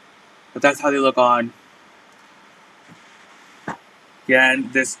 But that's how they look on.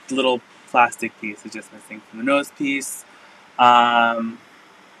 Again, this little plastic piece is just missing from the nose piece.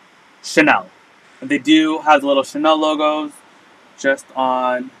 Chanel. And they do have the little Chanel logos just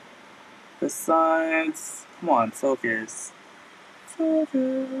on Besides, come on, focus.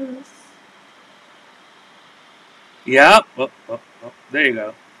 Focus. Yep. Oh, there you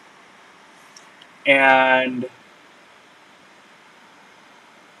go. And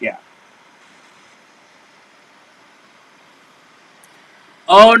yeah.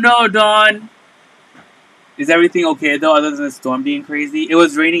 Oh no, Dawn. Is everything okay though, other than the storm being crazy? It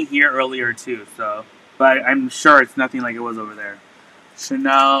was raining here earlier too, so. But I'm sure it's nothing like it was over there.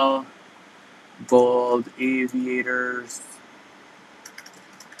 Chanel gold aviators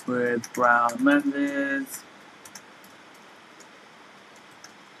with brown lenses.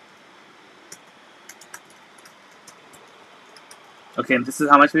 Okay, and this is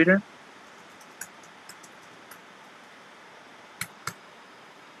how much, Peter?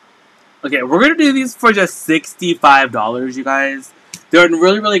 Okay, we're gonna do these for just $65, you guys. They're in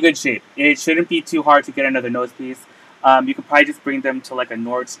really, really good shape. It shouldn't be too hard to get another nose piece. You could probably just bring them to like a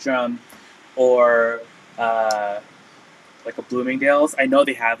Nordstrom or like a Bloomingdale's. I know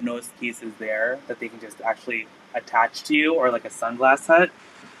they have nose pieces there that they can just actually attach to you, or like a sunglass set.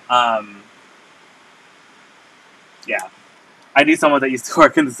 Yeah, I knew someone that used to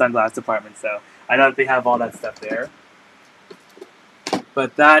work in the sunglass department, so I know that they have all that stuff there.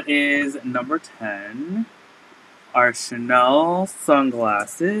 But that is number 10. Our Chanel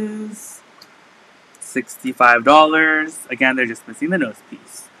sunglasses. $65. Again, they're just missing the nose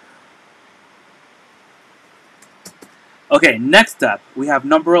piece. Okay, next up, we have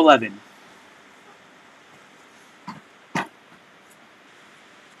number 11.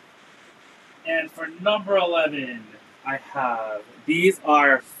 And for number 11, I have, these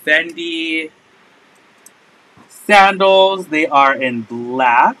are Fendi sandals. They are in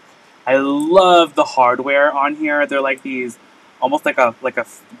black. I love the hardware on here. They're like these, almost like a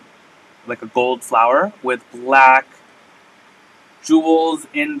gold flower with black jewels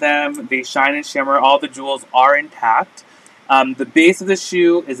in them. They shine and shimmer. All the jewels are intact. The base of the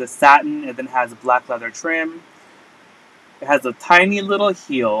shoe is a satin and then has a black leather trim. It has a tiny little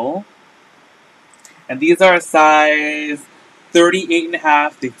heel. And these are a size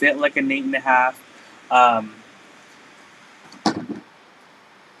 38.5. They fit like an 8.5.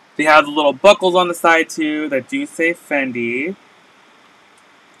 They have the little buckles on the side too that do say Fendi.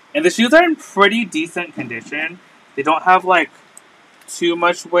 And the shoes are in pretty decent condition. They don't have like too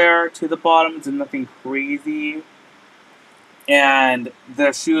much wear to the bottoms and nothing crazy. And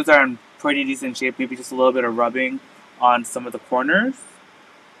the shoes are in pretty decent shape, maybe just a little bit of rubbing on some of the corners.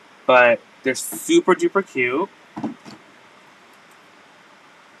 But they're super duper cute.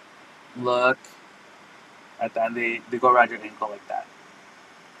 Look at that. They go around your ankle like that.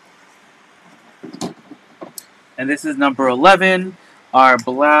 And this is number 11. Our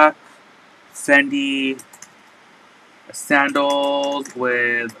black Fendi sandals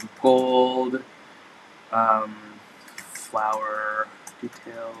with gold flower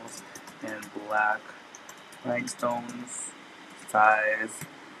details and black rhinestones. Size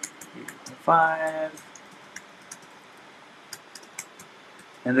 8.5.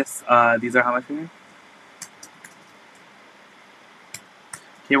 And this, these are how much for you?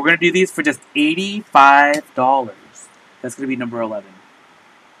 Okay, we're gonna do these for just $85. That's gonna be number 11.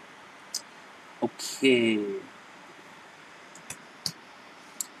 Okay.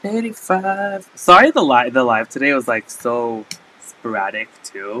 85. Sorry, the live today was like so sporadic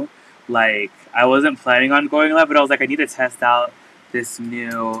too. Like I wasn't planning on going live, but I was like, I need to test out this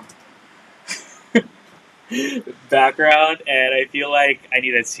new background, and I feel like I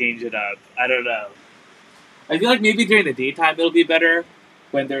need to change it up. I don't know. I feel like maybe during the daytime it'll be better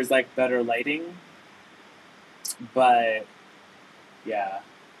when there's like better lighting. But yeah,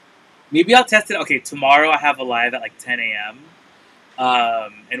 maybe I'll test it. Okay, tomorrow I have a live at like 10 a.m.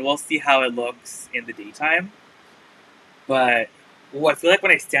 And we'll see how it looks in the daytime. But I feel like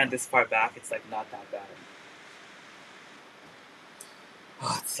when I stand this far back, it's like not that bad.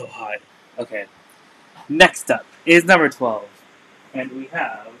 Oh, it's so hot. Okay. Next up is number 12. And we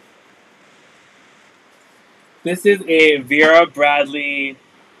have... This is a Vera Bradley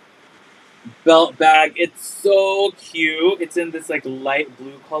belt bag. It's so cute. It's in this like light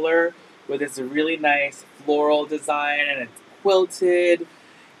blue color with this really nice floral design, and it's quilted.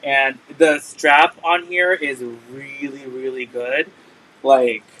 And the strap on here is really, really good.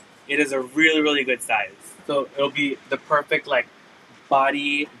 Like, it is a really, really good size. So it'll be the perfect like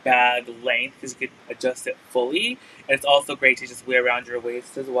body bag length because you can adjust it fully. And it's also great to just wear around your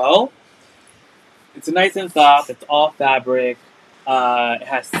waist as well. It's nice and soft. It's all fabric. It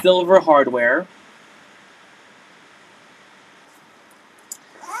has silver hardware.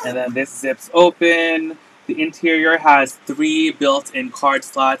 And then this zips open. The interior has 3 built-in card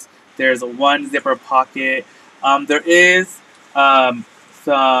slots. There's one zipper pocket. There is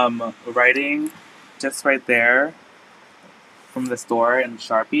some writing just right there from the store in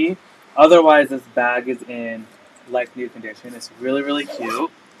Sharpie. Otherwise, this bag is in like new condition. It's really, really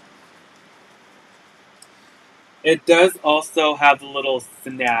cute. It does also have the little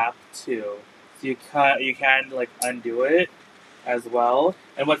snap too, so you can like undo it as well.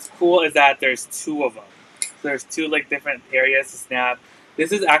 And what's cool is that there's two of them. So there's two like different areas to snap.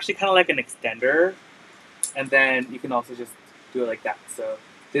 This is actually kind of like an extender, and then you can also just do it like that. So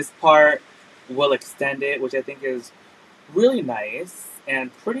this part will extend it, which I think is really nice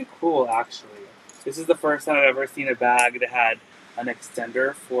and pretty cool actually. This is the first time I've ever seen a bag that had an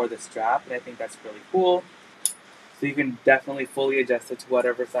extender for the strap, and I think that's really cool. So you can definitely fully adjust it to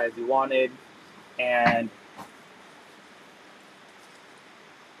whatever size you wanted. And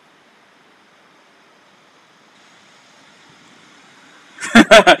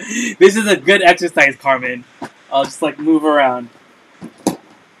this is a good exercise, Carmen. I'll just like move around.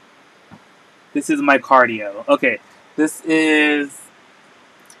 This is my cardio. Okay, this is...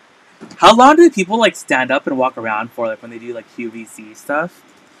 How long do people like stand up and walk around for, like when they do like QVC stuff?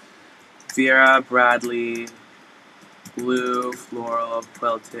 Vera Bradley, blue floral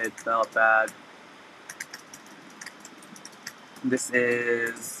quilted belt bag. This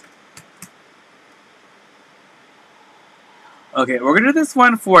is... Okay, we're gonna do this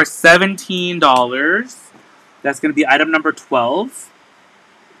one for $17. That's gonna be item number 12.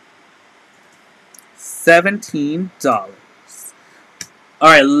 $17.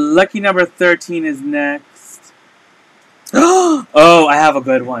 Alright, lucky number 13 is next. Oh, I have a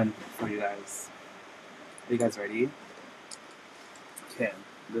good one for you guys. Are you guys ready? Okay,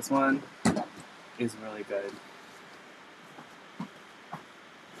 this one is really good.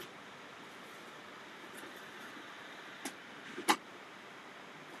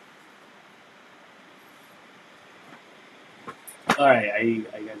 Alright, are you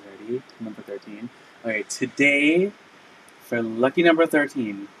guys ready? Number 13. Alright, today, for lucky number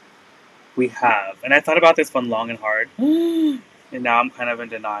 13, we have... And I thought about this one long and hard. And now I'm kind of in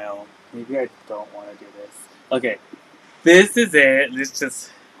denial. Maybe I don't want to do this. Okay, this is it. Let's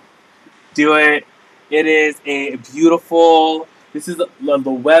just do it. It is a beautiful... This is a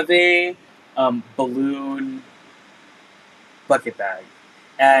Loewe balloon bucket bag.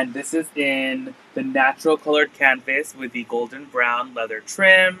 And this is in the natural colored canvas with the golden brown leather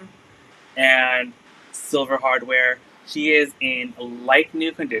trim and silver hardware. She is in like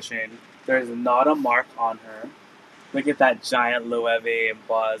new condition. There's not a mark on her. Look at that giant Loewe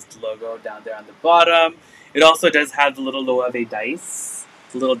embossed logo down there on the bottom. It also does have the little Loewe dice.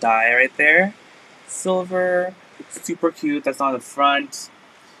 The little die right there. Silver. It's super cute. That's on the front.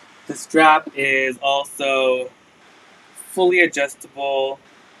 The strap is also fully adjustable.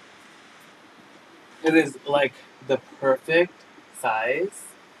 It is like the perfect size.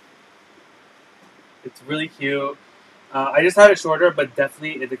 It's really cute. I just had it shorter, but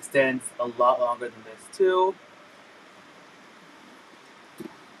definitely it extends a lot longer than this too.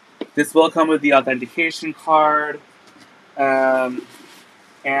 This will come with the authentication card. And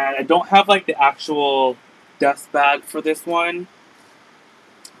I don't have like the actual dust bag for this one.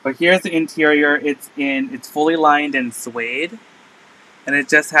 But here's the interior. It's fully lined in suede. And it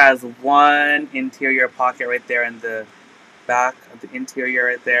just has one interior pocket right there in the back of the interior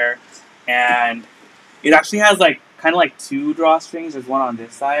right there. And it actually has like kind of like two drawstrings. There's one on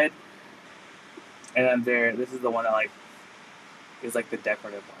this side. And then this is the one that like is like the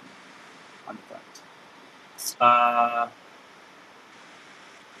decorative one on the front.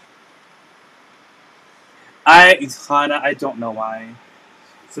 I don't know why.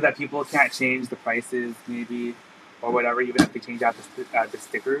 So that people can't change the prices maybe. Or whatever, even if they change out the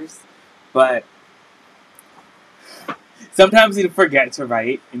stickers. But sometimes you forget to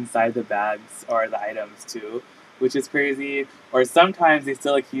write inside the bags or the items too, which is crazy. Or sometimes they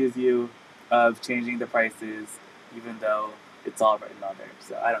still accuse you of changing the prices even though it's all written on there.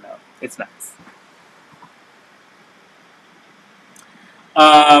 So I don't know. It's nice.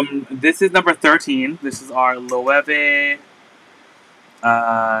 This is number 13. This is our Loewe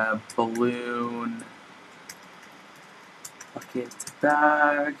balloon bucket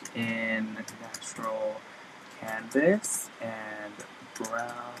bag in natural canvas and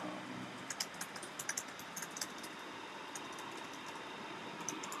brown.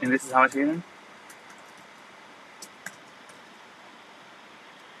 And this is how much again?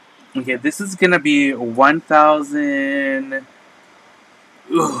 Okay, this is gonna be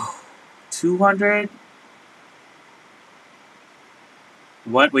 1,200.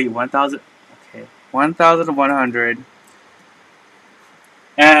 What? Wait, 1,000. Okay, 1,100.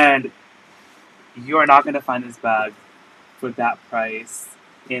 And you are not going to find this bag for that price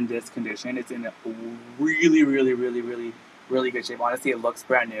in this condition. It's in a really, really, really, really, really good shape. Honestly, it looks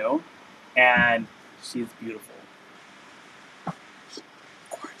brand new. And she's beautiful.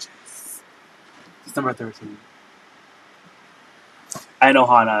 Gorgeous. December 13th. I know,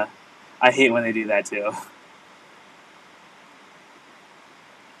 Hana. I hate when they do that too.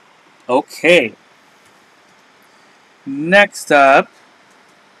 Okay. Next up,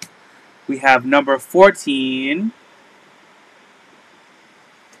 we have number 14.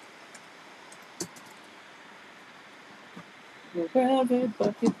 Velvet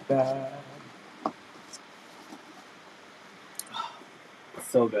bucket bag.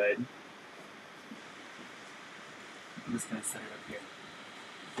 So good. I'm just gonna set it up here.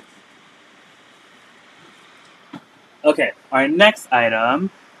 Okay, our next item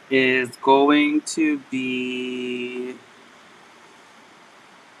is going to be...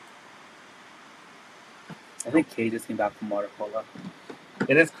 I think Kay just came back from water polo.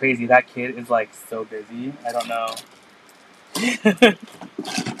 It is crazy. That kid is like so busy. I don't know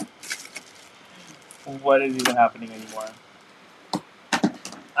what is even happening anymore.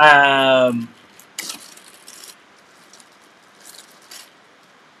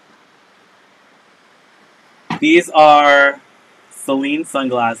 These are Celine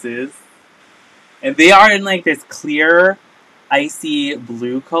sunglasses. And they are in like this clear, icy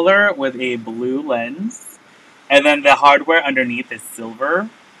blue color with a blue lens. And then the hardware underneath is silver.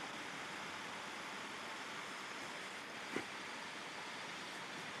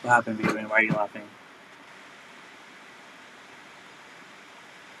 What happened, Vivian? Why are you laughing?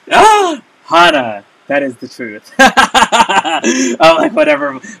 Ah! Hana! That is the truth. I'm like,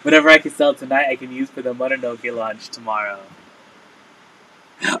 whatever I can sell tonight, I can use for the Mononoke launch tomorrow.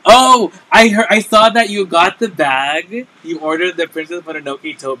 Oh! I saw that you got the bag. You ordered the Princess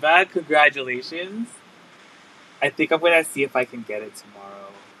Mononoke tote bag. Congratulations. I think I'm gonna see if I can get it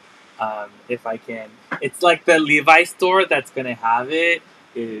tomorrow. If I can. It's like the Levi's store that's gonna have it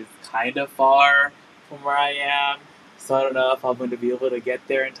is kind of far from where I am. So I don't know if I'm going to be able to get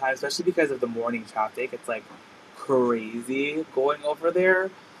there in time, especially because of the morning traffic. It's like crazy going over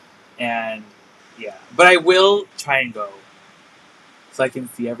there. And yeah, but I will try and go so I can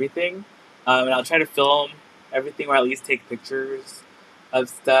see everything. And I'll try to film everything or at least take pictures of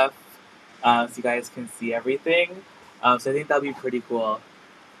stuff so you guys can see everything. So I think that'll be pretty cool.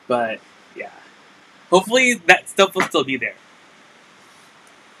 But yeah, hopefully that stuff will still be there.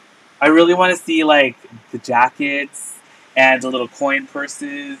 I really want to see like the jackets and the little coin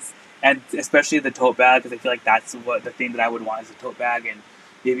purses, and especially the tote bag, because I feel like that's what the thing that I would want is a tote bag and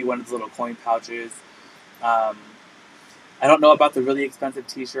maybe one of the little coin pouches. I don't know about the really expensive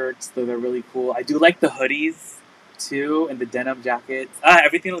t-shirts, though they're really cool. I do like the hoodies too and the denim jackets.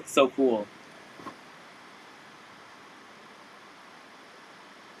 Everything looks so cool.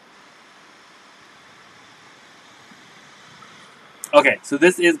 Okay, so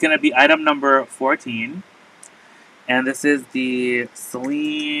this is going to be item number 14. And this is the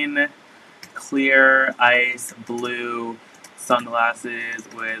Celine clear ice blue sunglasses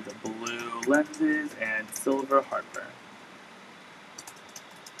with blue lenses and silver hardware.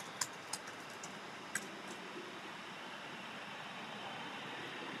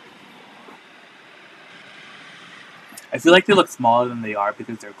 I feel like they look smaller than they are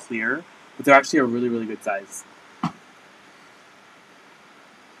because they're clear, but they're actually a really, really good size.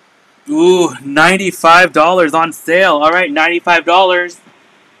 Ooh, $95 on sale. All right, $95.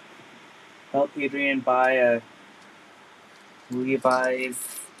 Help Adrian buy a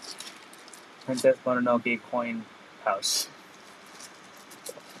Levi's Princess Mononoke coin pouch.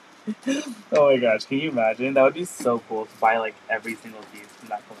 Oh my gosh, can you imagine? That would be so cool to buy like every single piece from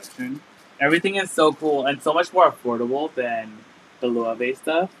that collection. Everything is so cool and so much more affordable than the Loewe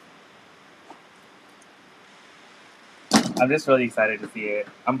stuff. I'm just really excited to see it.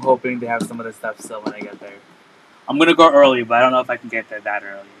 I'm hoping they have some of the stuff still when I get there. I'm gonna go early, but I don't know if I can get there that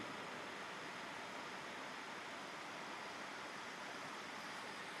early.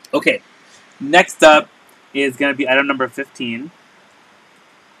 Okay, next up is gonna be item number 15.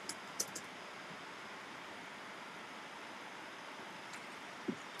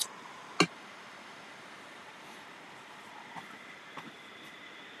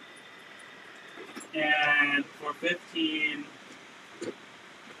 And for 15,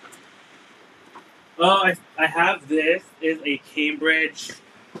 oh, I have this. Is a Cambridge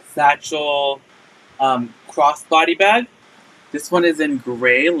satchel crossbody bag. This one is in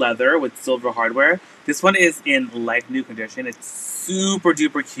gray leather with silver hardware. This one is in like new condition. It's super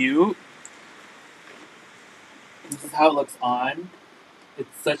duper cute. This is how it looks on.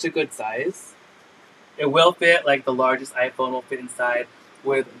 It's such a good size. It will fit, like the largest iPhone will fit inside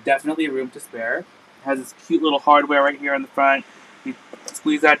with definitely room to spare. It has this cute little hardware right here on the front. You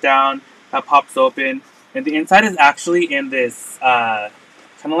squeeze that down, that pops open. And the inside is actually in this kind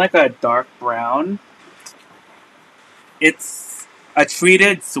of like a dark brown. It's a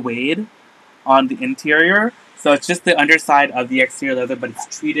treated suede on the interior. So it's just the underside of the exterior leather, but it's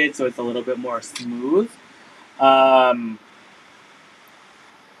treated so it's a little bit more smooth.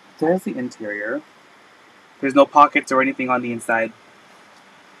 There's the interior. There's no pockets or anything on the inside.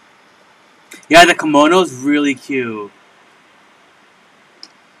 Yeah, the kimono's really cute.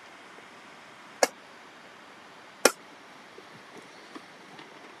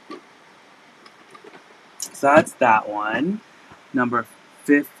 So that's that one. Number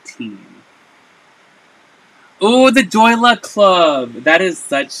 15. Oh, the Joy Luck Club! That is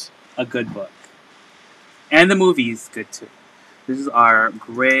such a good book. And the movie's good too. This is our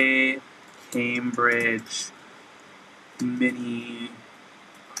gray Cambridge mini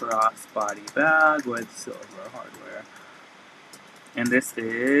crossbody bag with silver hardware. And this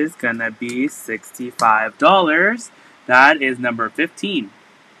is gonna be $65. That is number 15.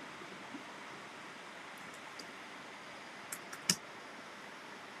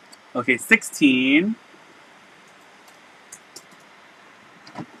 Okay, 16.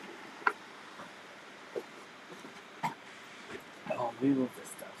 Oh, we move this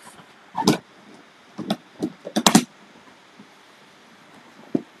stuff.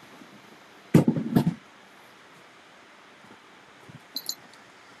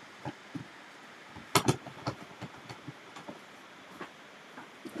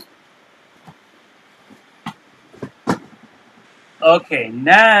 Okay,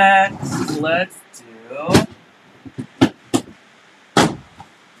 next, let's do...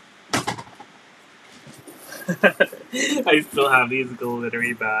 I still have these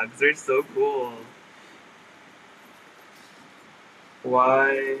glittery bags. They're so cool.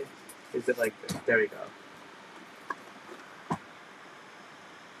 Why is it like this? There we go.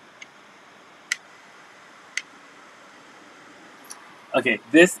 Okay,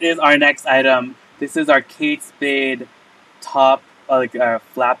 this is our next item. This is our Kate Spade top,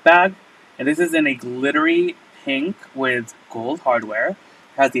 flap bag. And this is in a glittery pink with gold hardware. It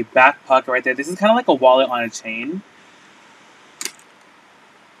has the back pocket right there. This is kind of like a wallet on a chain.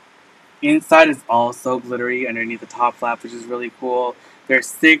 Inside is also glittery underneath the top flap, which is really cool. There's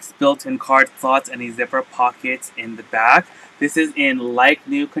 6 built-in card slots and a zipper pocket in the back. This is in like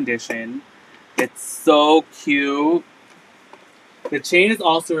new condition. It's so cute. The chain is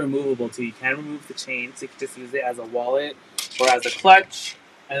also removable too. You can remove the chain, so you can just use it as a wallet or as a clutch.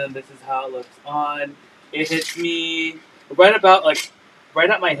 And then this is how it looks on. It hits me right about, like, right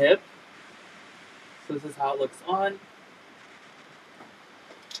at my hip. So this is how it looks on.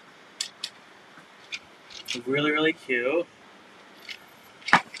 It's really, really cute.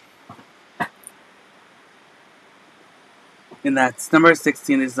 And that's number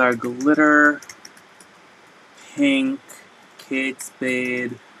 16. This is our glitter pink Kate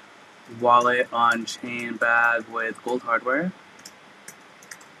Spade wallet on chain bag with gold hardware.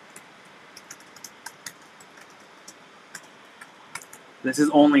 This is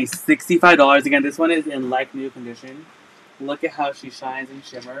only $65. Again, this one is in like new condition. Look at how she shines and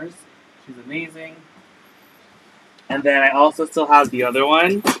shimmers. She's amazing. And then I also still have the other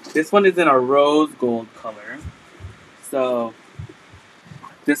one. This one is in a rose gold color. So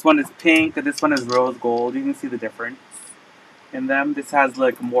this one is pink and this one is rose gold. You can see the difference in them. This has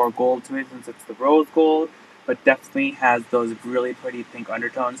like more gold to it since it's the rose gold, but definitely has those really pretty pink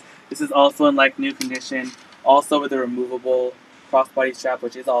undertones. This is also in like new condition, also with a removable crossbody strap,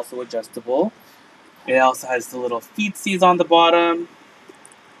 which is also adjustable. It also has the little feetsies on the bottom.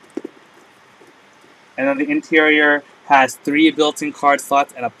 And then the interior has 3 built-in card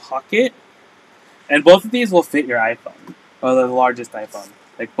slots and a pocket. And both of these will fit your iPhone, or the largest iPhone.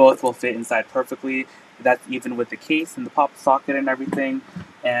 Like, both will fit inside perfectly. That's even with the case and the pop socket and everything.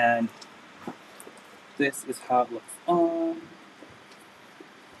 And this is how it looks on.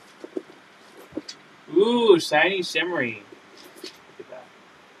 Ooh, shiny, shimmery. Look at that.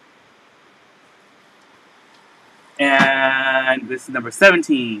 And this is number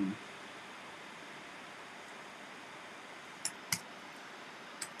 17.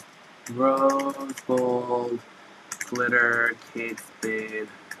 Rose gold glitter Kate Spade.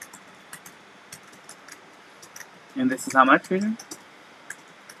 And this is how much, Rita?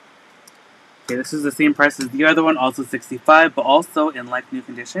 Okay, this is the same price as the other one, also $65, but also in like new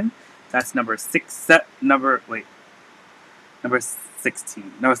condition. That's number 16. Number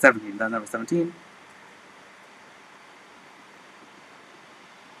 17. That's number 17.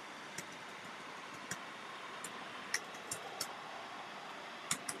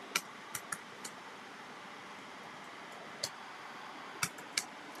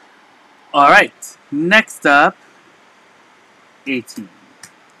 Alright, next up, 18.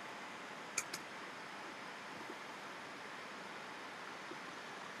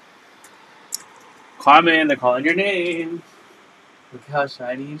 Carmen, they're calling your name. Look how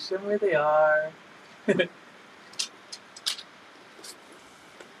shiny and shimmery they are.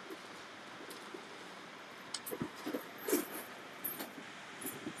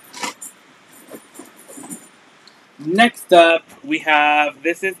 Next up, we have,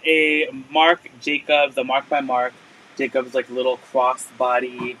 this is a Marc Jacobs, the Marc by Marc Jacobs like little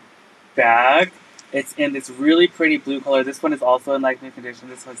crossbody bag. It's in this really pretty blue color. This one is also in like new condition.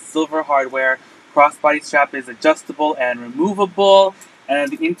 This one's silver hardware. Crossbody strap is adjustable and removable.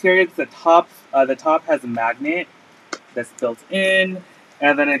 And the interior, the top has a magnet that's built in.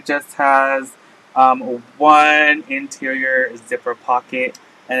 And then it just has one interior zipper pocket.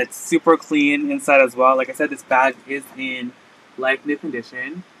 And it's super clean inside as well. Like I said, this bag is in like new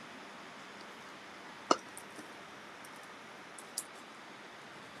condition.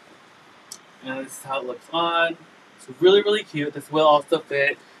 And this is how it looks on. It's really, really cute. This will also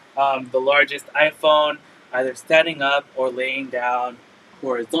fit the largest iPhone, either standing up or laying down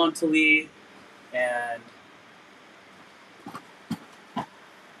horizontally. And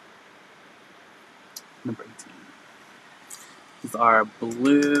number 18. These are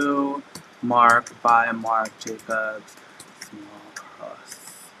blue Marc by Marc Jacobs small cross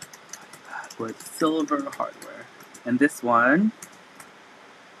bag with silver hardware. And this one,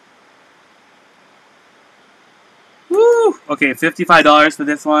 woo! Okay, $55 for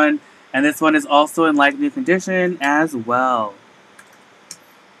this one. And this one is also in like new condition as well.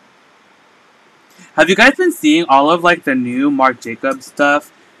 Have you guys been seeing all of like the new Marc Jacobs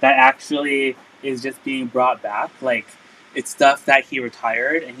stuff that actually is just being brought back? Like, it's stuff that he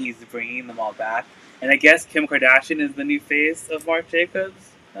retired and he's bringing them all back. And I guess Kim Kardashian is the new face of Marc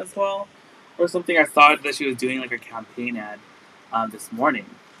Jacobs as well. Or something. I saw that she was doing like a campaign ad this morning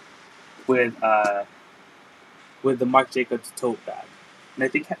with the Marc Jacobs tote bag. And I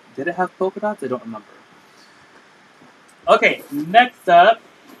think, did it have polka dots? I don't remember. Okay, next up,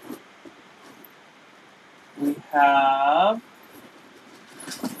 we have,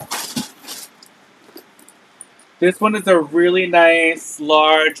 this one is a really nice,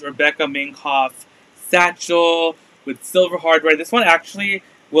 large Rebecca Minkoff satchel with silver hardware. This one actually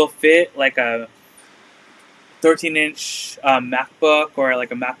will fit like a 13-inch MacBook or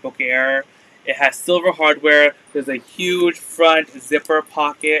like a MacBook Air. It has silver hardware. There's a huge front zipper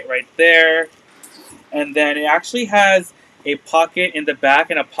pocket right there. And then it actually has a pocket in the back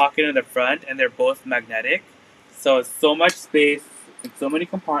and a pocket in the front, and they're both magnetic. So it's so much space and so many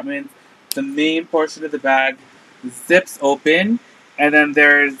compartments. The main portion of the bag zips open, and then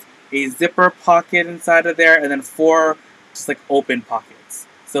there's a zipper pocket inside of there, and then 4 just like open pockets.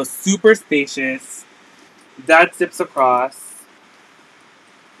 So super spacious. That zips across.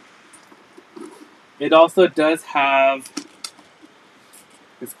 It also does have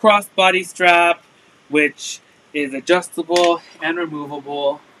this crossbody strap, which is adjustable and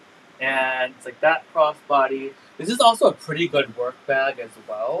removable, and it's like that crossbody. This is also a pretty good work bag as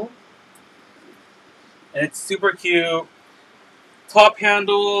well, and it's super cute. Top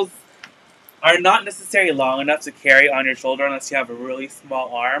handles are not necessarily long enough to carry on your shoulder unless you have a really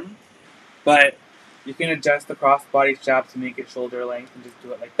small arm, but you can adjust the crossbody strap to make it shoulder length and just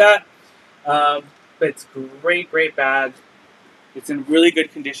do it like that. But it's great bag. It's in really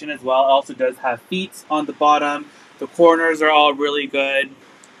good condition as well. It also does have feet on the bottom. The corners are all really good.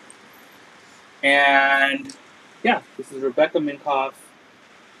 And yeah, this is Rebecca Minkoff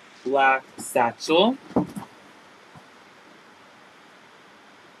black satchel.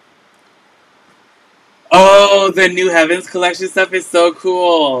 Oh, the New Heavens collection stuff is so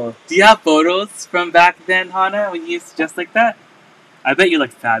cool. Do you have photos from back then, Hannah, when you used to dress like that? I bet you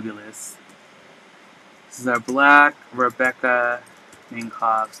look fabulous. This is our black Rebecca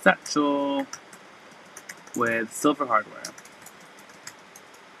Minkoff satchel with silver hardware.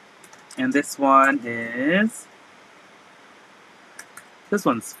 And this one is, this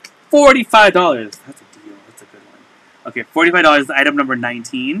one's $45. That's a deal. That's a good one. Okay, $45 is item number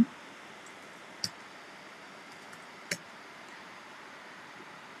 19.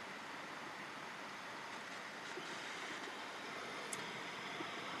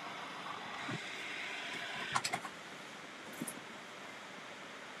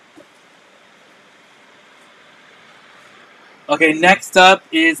 Okay, next up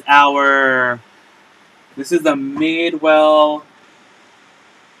is our, this is the Madewell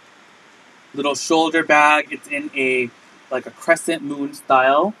little shoulder bag. It's in like a crescent moon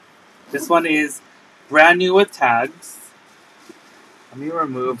style. This one is brand new with tags. Let me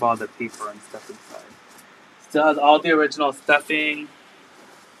remove all the paper and stuff inside. Still has all the original stuffing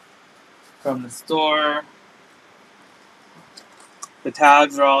from the store. The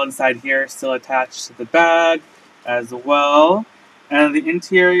tags are all inside here, still attached to the bag as well. And the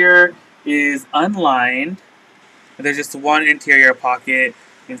interior is unlined. There's just one interior pocket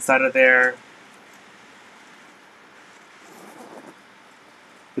inside of there.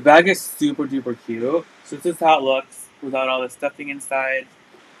 The bag is super duper cute. So this is how it looks without all the stuffing inside.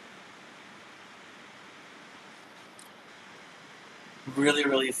 Really,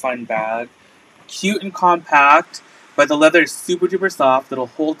 really fun bag. Cute and compact, but the leather is super duper soft. It'll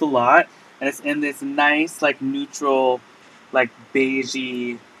hold a lot. And it's in this nice, like, neutral, like,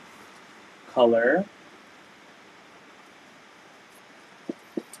 beigey color.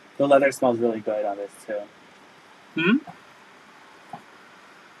 The leather smells really good on this, too.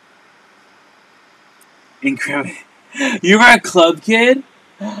 Incredible. You were a club kid?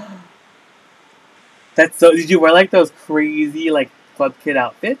 That's so... Did you wear, like, those crazy, like, club kid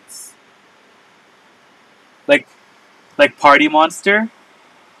outfits? Like Party Monster?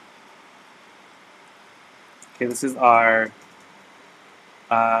 Okay, this is our...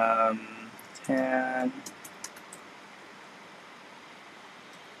 tan...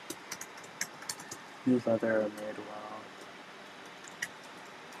 New leather made well.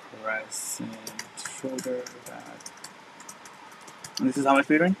 Crescent shoulder bag. And this is how much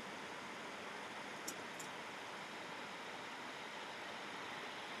we're doing?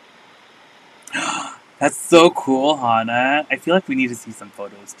 That's so cool, Hannah. I feel like we need to see some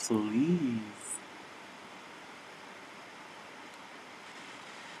photos, please.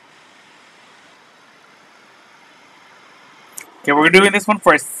 Okay, we're doing this one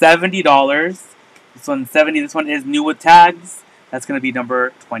for $70. This one's $70. This one is new with tags. That's going to be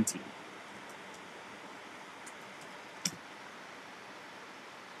number 20.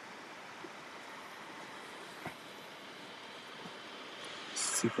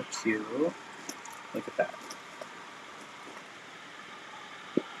 Super cute. Look at that.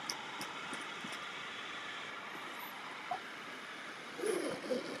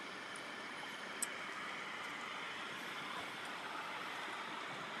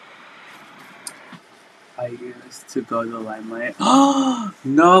 I used to go to the Limelight. Oh,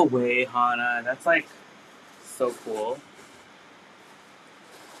 no way, Hannah. That's like so cool.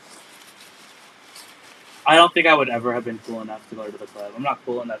 I don't think I would ever have been cool enough to go to the club. I'm not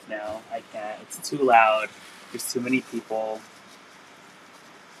cool enough now. I can't. It's too loud. There's too many people.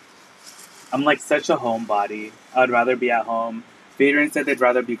 I'm like such a homebody. I would rather be at home. Adrian said they'd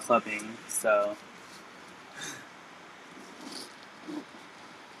rather be clubbing, so.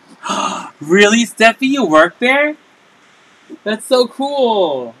 Really, Steffi? You work there? That's so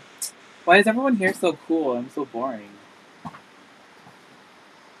cool. Why is everyone here so cool? I'm so boring.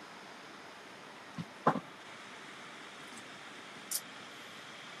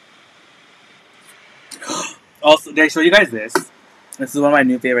 Also, did I show you guys this? This is one of my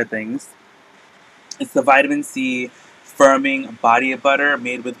new favorite things. It's the vitamin C firming body butter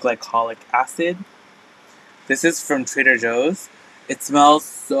made with glycolic acid. This is from Trader Joe's. It smells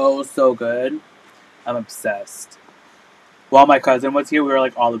so, so good. I'm obsessed. While my cousin was here, we were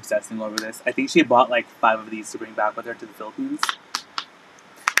like all obsessing over this. I think she bought like 5 of these to bring back with her to the Philippines.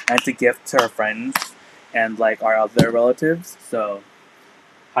 And to gift to her friends and like our other relatives. So,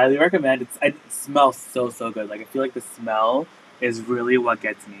 highly recommend. It smells so, so good. Like, I feel like the smell is really what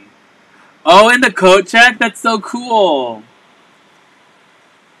gets me. Oh, and the coat check? That's so cool.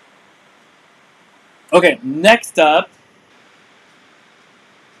 Okay, next up.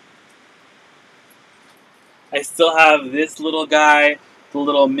 I still have this little guy, the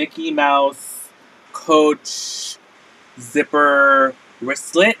little Mickey Mouse Coach zipper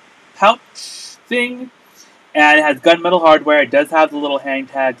wristlet pouch thing. And it has gunmetal hardware. It does have the little hang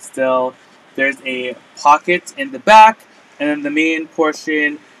tag still. There's a pocket in the back. And then the main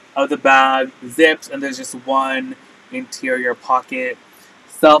portion of the bag zips. And there's just one interior pocket.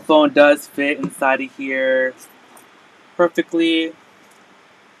 Cell phone does fit inside of here perfectly.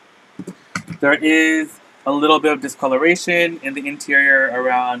 There is a little bit of discoloration in the interior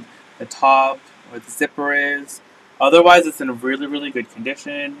around the top where the zipper is. Otherwise, it's in really, really good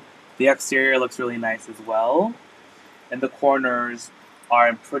condition. The exterior looks really nice as well. And the corners are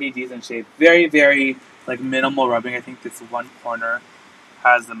in pretty decent shape. Very, very, like, minimal rubbing. I think this one corner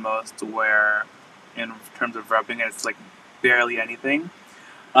has the most wear in terms of rubbing. It's, like, barely anything.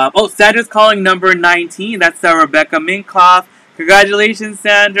 Oh, Sandra's calling number 19. That's Rebecca Minkoff. Congratulations,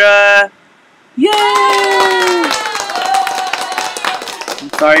 Sandra! Yay! I'm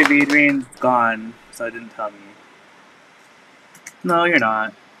sorry Adrian's gone, so it didn't tell me. No, you're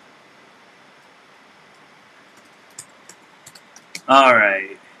not.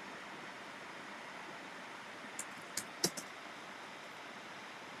 Alright.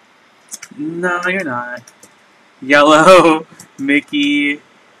 No, you're not. Yellow, Mickey,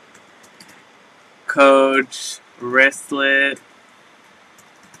 Coach, wristlet,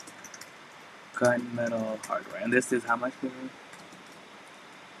 gunmetal hardware. And this is how much?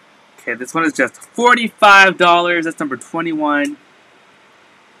 Okay, this one is just $45. That's number 21.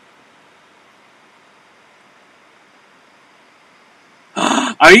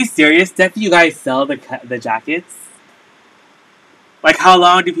 Are you serious, Steph? You guys sell the jackets? Like, how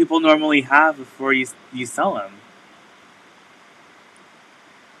long do people normally have before you sell them?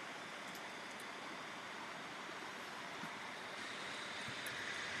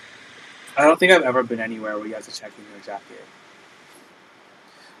 I don't think I've ever been anywhere where you have to check in your jacket.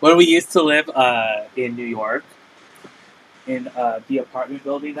 When we used to live in New York, in the apartment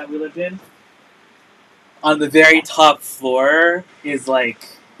building that we lived in, on the very top floor is like,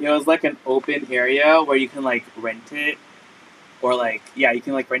 it was like an open area where you can like rent it, or like, yeah, you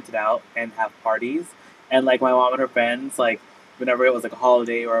can like rent it out and have parties. And like my mom and her friends, like whenever it was like a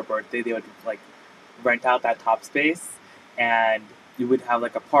holiday or a birthday, they would like rent out that top space, and you would have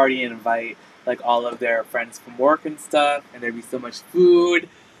like a party and invite like all of their friends from work and stuff, and there'd be so much food,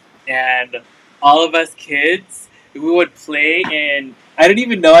 and all of us kids, we would play in, I didn't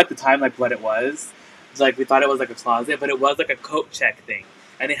even know at the time like what it was. It's like we thought it was like a closet, but it was like a coat check thing,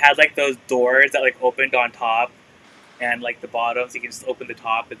 and it had like those doors that like opened on top and like the bottom, so you can just open the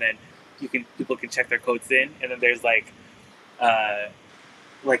top, and then people can check their coats in, and then there's uh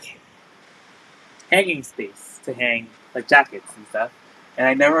like hanging space to hang like jackets and stuff. And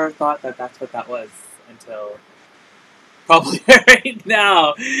I never thought that that's what that was until probably right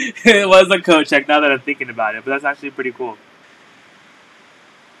now. It was a coat check now that I'm thinking about it, but that's actually pretty cool.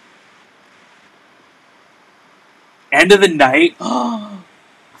 End of the night? Oh,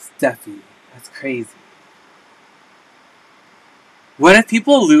 Steffi, that's crazy. What if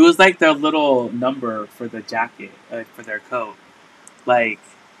people lose like their little number for the jacket, like for their coat? Like,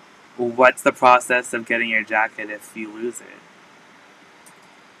 what's the process of getting your jacket if you lose it?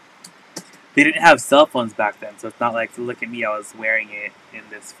 They didn't have cell phones back then, so it's not like, look at me, I was wearing it in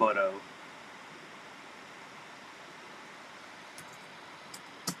this photo.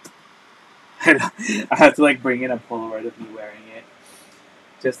 I have to like bring in a Polaroid of me wearing it,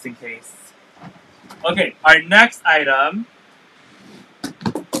 just in case. Okay, our next item is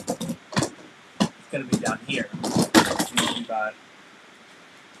gonna be down here.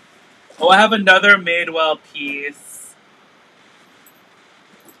 Oh, I have another Madewell piece.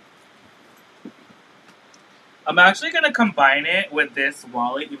 I'm actually gonna combine it with this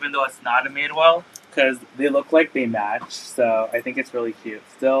wallet, even though it's not a Madewell, because they look like they match. So I think it's really cute.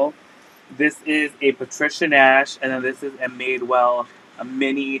 Still. This is a Patricia Nash, and then this is a Madewell, a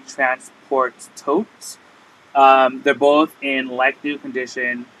mini transport tote. They're both in like new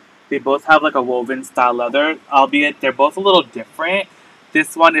condition. They both have like a woven style leather, albeit they're both a little different.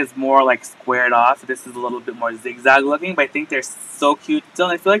 This one is more like squared off. This is a little bit more zigzag looking, but I think they're so cute still.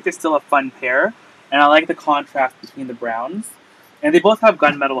 I feel like they're still a fun pair, and I like the contrast between the browns. And they both have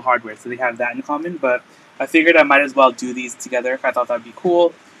gunmetal hardware, so they have that in common, but I figured I might as well do these together. I thought that would be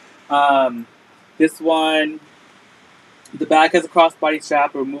cool. This one, the back has a crossbody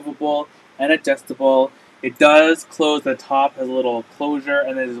strap, removable and adjustable. It does close the top, has a little closure,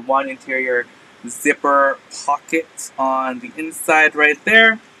 and there's one interior zipper pocket on the inside right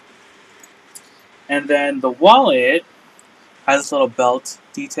there. And then the wallet has this little belt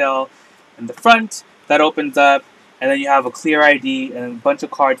detail in the front that opens up, and then you have a clear ID and a bunch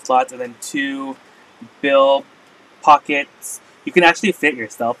of card slots, and then two bill pockets. You can actually fit your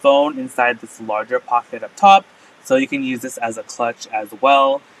cell phone inside this larger pocket up top, so you can use this as a clutch as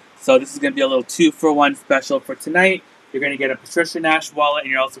well. So this is going to be a little 2-for-1 special for tonight. You're going to get a Patricia Nash wallet,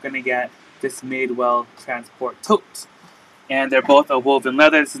 and you're also going to get this Madewell transport tote. And they're both a woven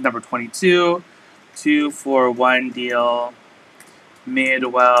leather. This is number 22. 2-for-1 deal.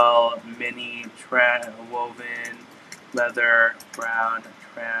 Madewell mini woven leather brown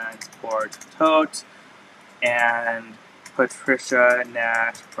transport tote. And Patricia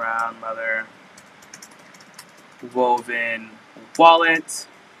Nash brown leather woven wallet,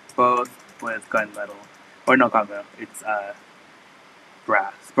 both with gunmetal, or no gunmetal. It's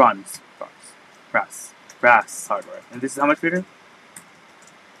bronze hardware. And this is how much, Peter?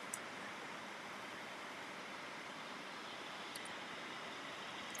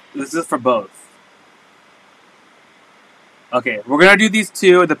 This is for both. Okay, we're gonna do these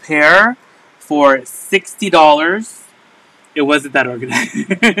two, the pair, for $60. It wasn't that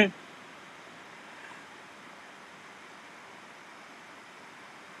organized.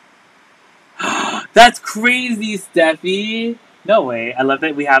 That's crazy, Steffi. No way. I love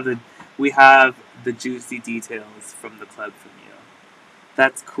that we have the juicy details from the club from you.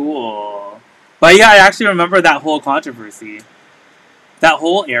 That's cool. But yeah, I actually remember that whole controversy. That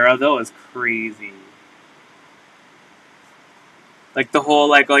whole era though is crazy. Like the whole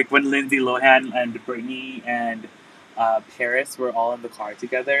like when Lindsay Lohan and Britney and Paris were all in the car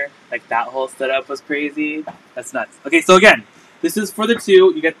together. Like that whole setup was crazy. That's nuts. Okay, so again, this is for the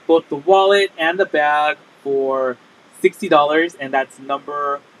two. You get both the wallet and the bag for $60, and that's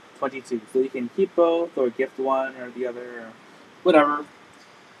number 22. So you can keep both or gift one or the other or whatever.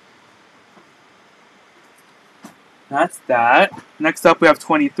 That's that. Next up, we have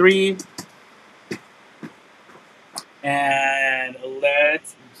 23. And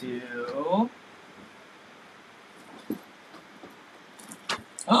let's do...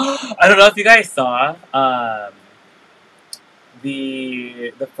 I don't know if you guys saw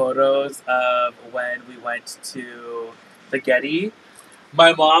the photos of when we went to the Getty.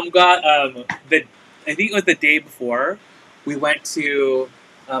 My mom got I think it was the day before we went to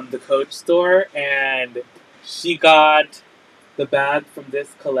the Coach store, and she got the bag from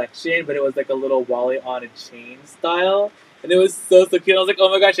this collection, but it was like a little wallet on a chain style, and it was so cute. I was like, oh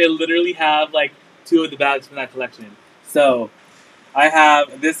my gosh, I literally have like two of the bags from that collection. So I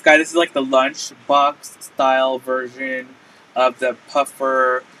have this guy. This is like the lunch box style version of the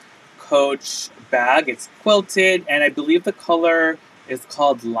puffer Coach bag. It's quilted, and I believe the color is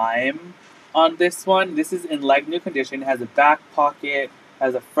called lime on this one. This is in like new condition. It has a back pocket,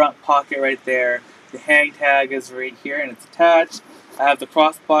 has a front pocket right there. The hang tag is right here and it's attached. I have the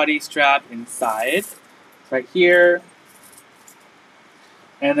crossbody strap inside. It's right here.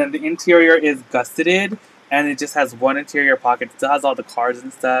 And then the interior is gusseted, and it just has one interior pocket. It still has all the cards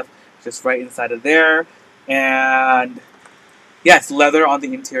and stuff just right inside of there. And yes, leather on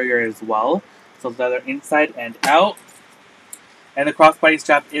the interior as well. So leather inside and out. And the crossbody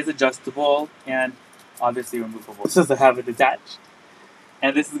strap is adjustable and obviously removable. It's just to have it attached.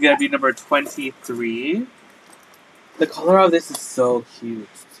 And this is going to be number 23. The color of this is so cute,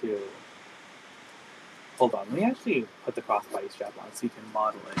 too. Hold on, let me actually put the crossbody strap on so you can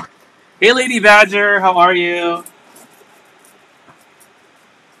model it. Hey, Lady Badger, how are you?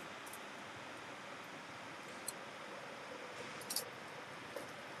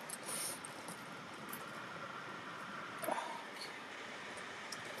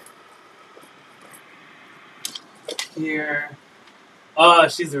 Here. Oh,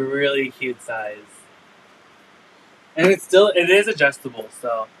 she's a really cute size. And it is adjustable,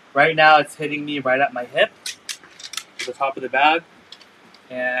 so right now it's hitting me right at my hip, to the top of the bag,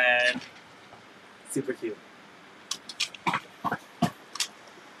 and super cute.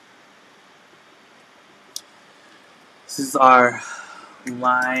 This is our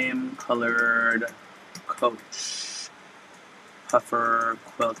lime colored Coach puffer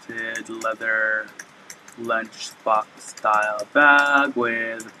quilted leather lunchbox style bag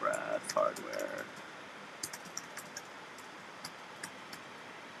with brass hardware.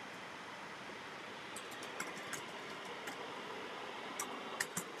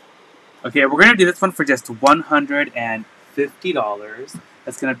 Okay, we're gonna do this one for just $150.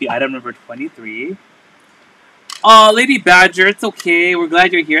 That's gonna be item number 23. Oh, Lady Badger, it's okay. We're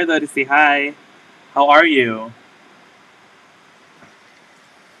glad you're here though to say hi. How are you?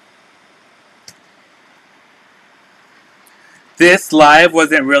 This live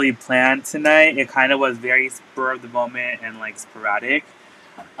wasn't really planned tonight. It kind of was very spur of the moment and like sporadic.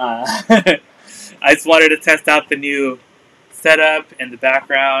 I just wanted to test out the new setup and the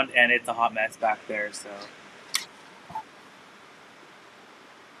background, and it's a hot mess back there. So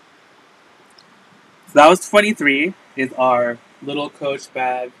that was 23. Is our little Coach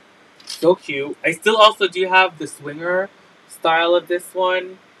bag. So cute. I still also do have the swinger style of this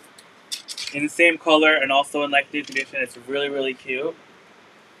one, in the same color and also in like new condition. It's really, really cute.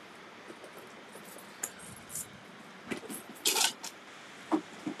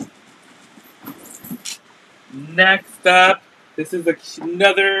 Next up, this is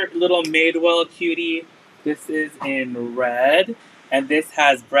another little Madewell cutie. This is in red, and this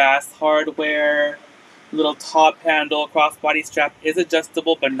has brass hardware, little top handle, crossbody strap is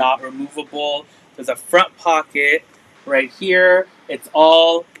adjustable but not removable. There's a front pocket right here. It's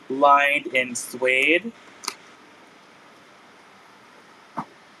all lined in suede.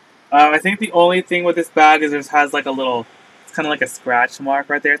 I think the only thing with this bag is it has like a little, it's kind of like a scratch mark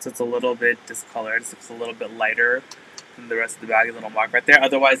right there, so it's a little bit discolored. So it's a little bit lighter than the rest of the bag. A little mark right there.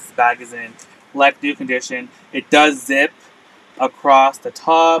 Otherwise, this bag is in like new condition. It does zip across the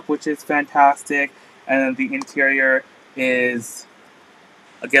top, which is fantastic. And then the interior is,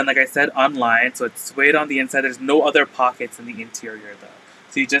 again, like I said, unlined. So it's suede on the inside. There's no other pockets in the interior, though.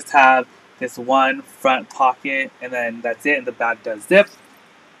 So you just have this one front pocket, and then that's it. And the back does zip.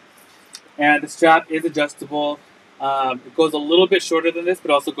 And the strap is adjustable. It goes a little bit shorter than this,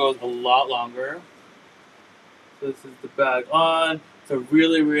 but also goes a lot longer. So this is the bag on. It's a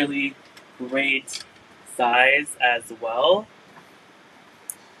really, really great size as well.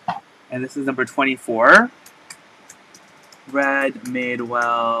 And this is number 24. Red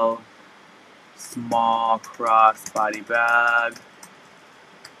Madewell small crossbody bag.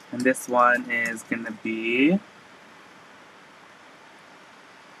 And this one is going to be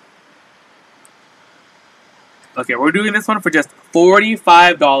okay, we're doing this one for just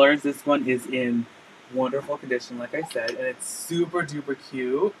 $45. This one is in wonderful condition, like I said, and it's super duper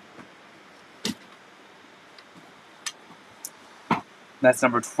cute. That's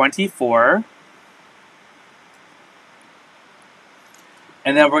number 24.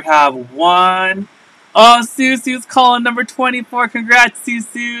 And then we have one. Oh, Susu's calling number 24. Congrats,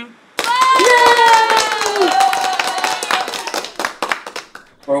 Susu.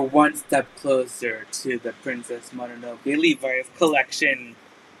 We're one step closer to the Princess Mononoke Levi's collection.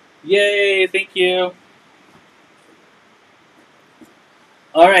 Yay, thank you.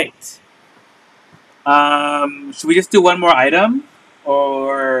 Alright. Should we just do one more item?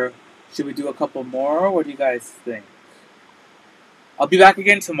 Or should we do a couple more? What do you guys think? I'll be back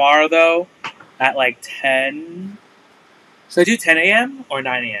again tomorrow, though, at like 10. Should I do 10 a.m. or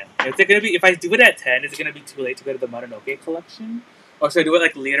 9 a.m.? Is it gonna be, if I do it at 10, is it going to be too late to go to the Mononoke collection? Or should I do it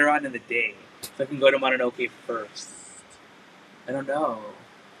like later on in the day? So I can go to Mononoke first. I don't know.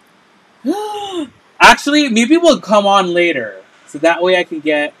 Actually, maybe we'll come on later. So that way if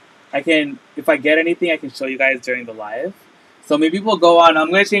I get anything, I can show you guys during the live. So maybe we'll go on.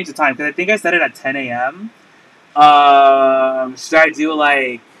 I'm going to change the time because I think I set it at 10 a.m. Should I do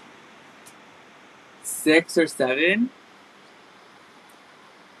like 6 or 7?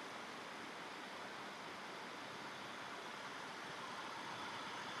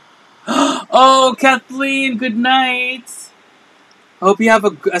 Oh, Kathleen, good night. I hope you have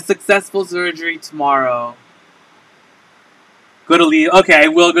a successful surgery tomorrow. Go to Levi. Okay, I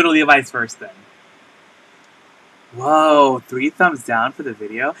will go to Levi's first then. Whoa, 3 thumbs down for the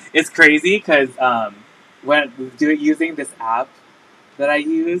video. It's crazy because when using this app that I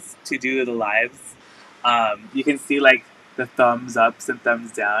use to do the lives, you can see like the thumbs ups and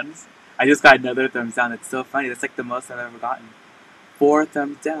thumbs downs. I just got another thumbs down. It's so funny. That's like the most I've ever gotten. 4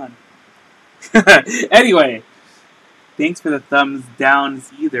 thumbs down. Anyway, thanks for the thumbs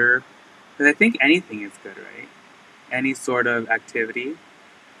downs either. Because I think anything is good, right? Any sort of activity.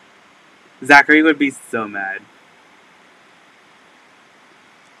 Zachary would be so mad.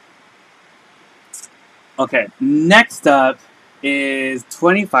 Okay, next up is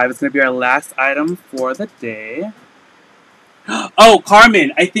 25. It's going to be our last item for the day. Oh,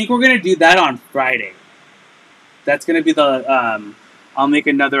 Carmen, I think we're going to do that on Friday. That's going to be the, I'll make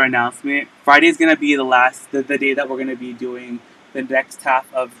another announcement. Friday is going to be the day that we're going to be doing the next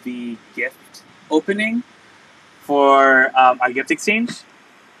half of the gift opening for our gift exchange.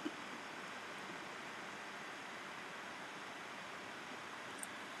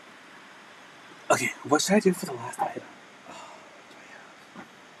 Okay, what should I do for the last item? Oh,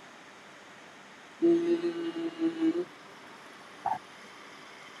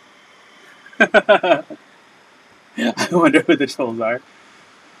 what do I have? I wonder who the trolls are.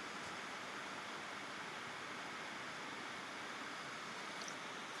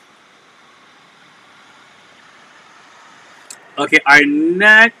 Okay, our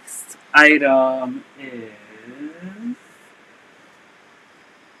next item is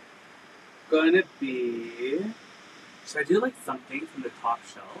gonna be. Should I do like something from the top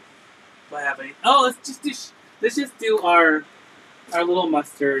shelf? Do I have any? Oh, let's just do our little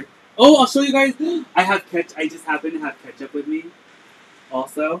mustard. Oh, I'll show you guys. I just happen to have ketchup with me.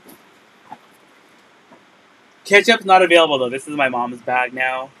 Also, ketchup's not available though. This is my mom's bag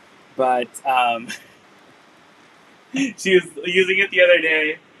now, but she was using it the other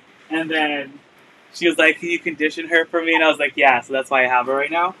day, and then she was like, "Can you condition her for me?" And I was like, "Yeah." So that's why I have her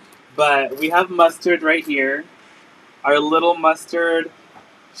right now. But we have mustard right here. Our little mustard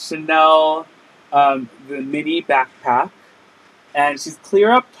Chanel, the mini backpack. And she's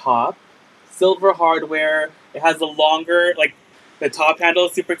clear up top, silver hardware. It has a longer, like, the top handle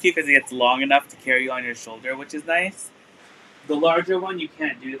is super cute because it gets long enough to carry on your shoulder, which is nice. The larger one, you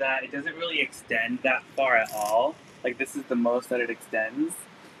can't do that. It doesn't really extend that far at all. Like, this is the most that it extends.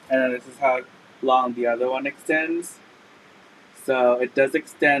 And then this is how long the other one extends. So it does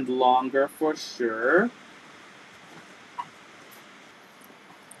extend longer for sure.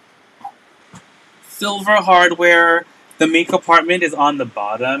 Silver hardware. The make compartment is on the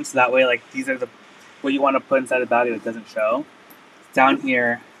bottom, so that way, like, these are the what you want to put inside the bag that doesn't show. It's down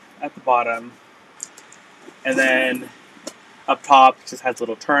here at the bottom, and then up top it just has a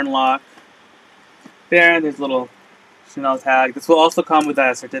little turn lock. There's a little Chanel tag. This will also come with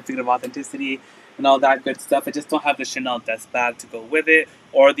a certificate of authenticity and all that good stuff. I just don't have the Chanel desk bag to go with it,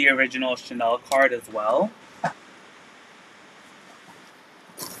 or the original Chanel card as well.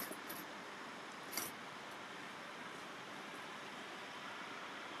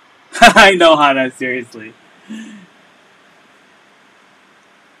 I know, Hannah, seriously.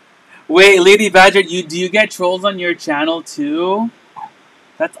 Wait, Lady Badger, do you get trolls on your channel too?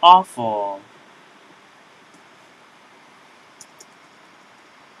 That's awful.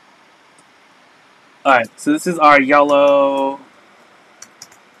 Alright, so this is our yellow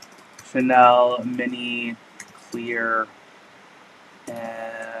Chanel mini clear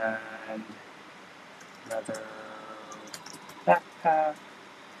and leather backpack.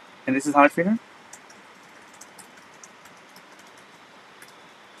 And this is how much for her?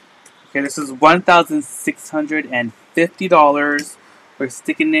 Okay, this is $1,650. We're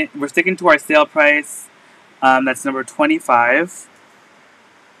sticking to our sale price. That's number 25.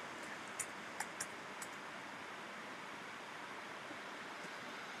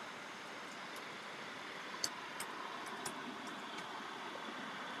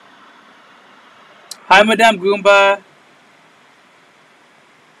 Hi, Madame Goomba.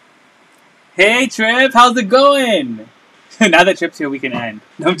 Hey, Trip, how's it going? Now that Trip's here, we can end.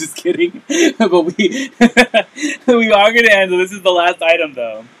 No, I'm just kidding. But we we are gonna end. So this is the last item,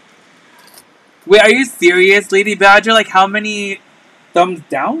 though. Wait, are you serious, Lady Badger? Like, how many thumbs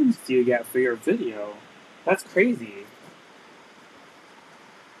downs do you get for your video? That's crazy.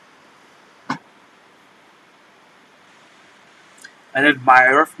 An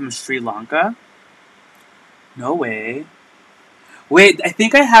admirer from Sri Lanka? No way. Wait, I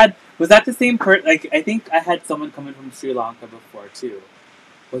think I had... Was that the same person? Like, I think I had someone coming from Sri Lanka before, too.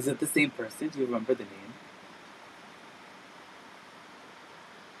 Was it the same person? Do you remember the name?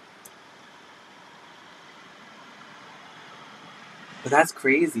 But that's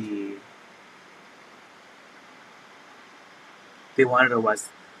crazy. They wanted a West...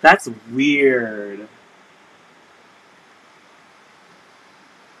 That's weird.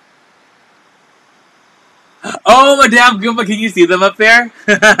 Oh, Madame Goomba, can you see them up there?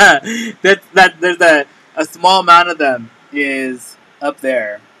 There's a small amount of them is up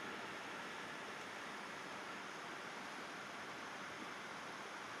there.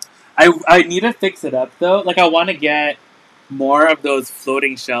 I need to fix it up, though. Like, I want to get more of those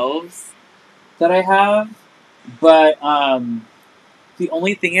floating shelves that I have. But, the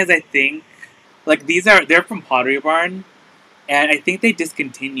only thing is, I think, like, they're from Pottery Barn, and I think they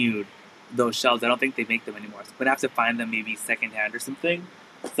discontinued those shelves. I don't think they make them anymore. So I'm gonna have to find them maybe secondhand or something.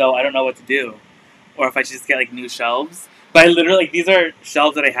 So I don't know what to do. Or if I should just get, like, new shelves. But I literally, like, these are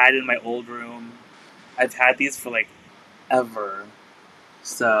shelves that I had in my old room. I've had these for, like, ever.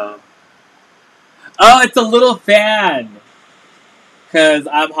 So... Oh, it's a little fan! Because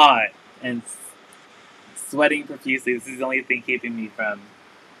I'm hot and sweating profusely. This is the only thing keeping me from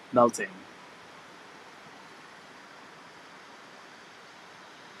melting.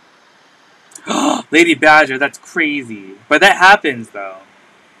 Lady Badger, that's crazy. But that happens, though.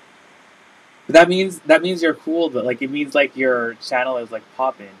 But that means you're cool, but, like, it means, like, your channel is, like,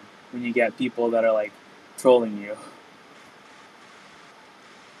 popping when you get people that are, like, trolling you.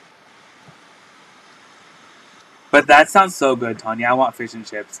 But that sounds so good, Tanya. I want fish and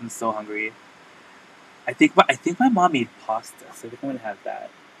chips. I'm so hungry. I think my mom made pasta, so I think I'm gonna have that.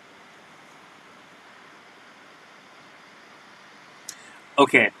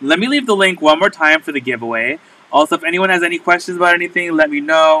 Okay, let me leave the link one more time for the giveaway. Also, if anyone has any questions about anything, let me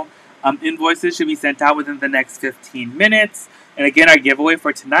know. Invoices should be sent out within the next 15 minutes. And again, our giveaway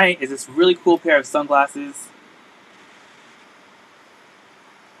for tonight is this really cool pair of sunglasses.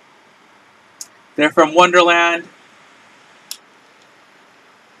 They're from Wonderland.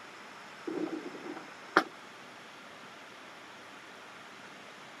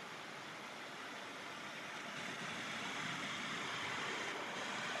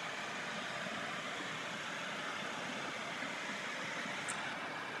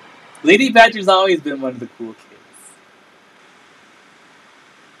 Lady Badger's always been one of the cool kids.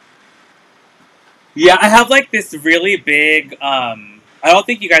 Yeah, I have, like, this really big, I don't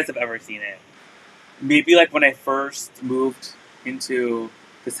think you guys have ever seen it. Maybe, like, when I first moved into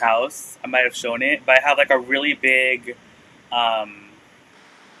this house, I might have shown it, but I have, like, a really big Like,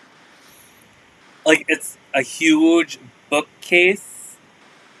 it's a huge bookcase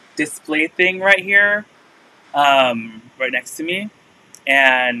display thing right here, right next to me,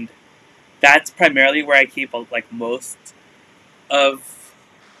 and that's primarily where I keep like most of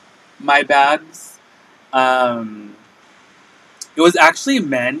my bags. It was actually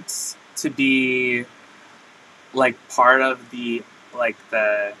meant to be like part of the like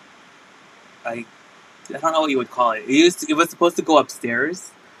the I don't know what you would call it. It was supposed to go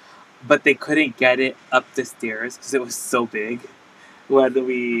upstairs, but they couldn't get it up the stairs because it was so big when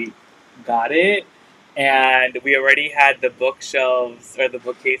we got it. And we already had the bookshelves or the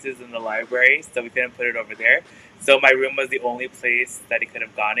bookcases in the library, so we couldn't put it over there. So my room was the only place that it could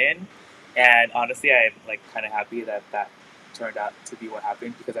have gone in. And honestly, I'm like kind of happy that that turned out to be what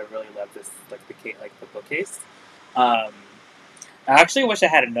happened because I really love this the bookcase. I actually wish I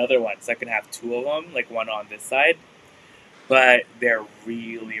had another one so I could have two of them, like one on this side. But they're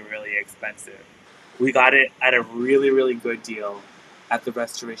really, really expensive. We got it at a really, really good deal at the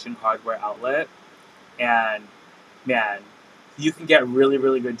Restoration Hardware outlet. And man, you can get really,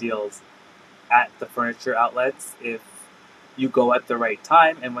 really good deals at the furniture outlets if you go at the right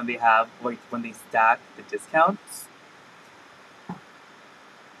time and when they have when they stack the discounts.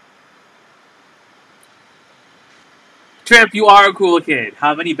 Trip, you are a cool kid.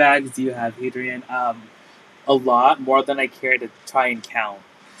 How many bags do you have, Adrian? A lot more than I care to try and count.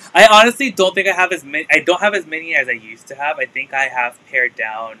 I honestly don't think I have as many. I don't have as many as I used to have. I think I have pared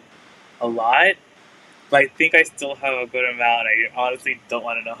down a lot, but I think I still have a good amount. I honestly don't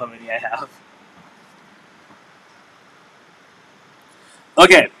want to know how many I have.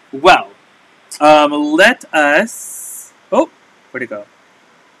 Okay, well, let us. Oh, where'd it go?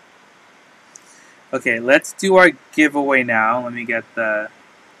 Okay, let's do our giveaway now. Let me get the.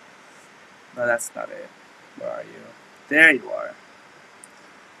 No, that's not it. Where are you? There you are.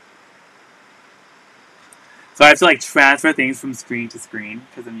 So I have to like transfer things from screen to screen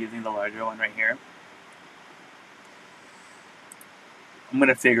because I'm using the larger one right here. I'm going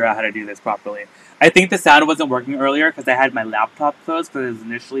to figure out how to do this properly. I think the sound wasn't working earlier because I had my laptop closed, but it was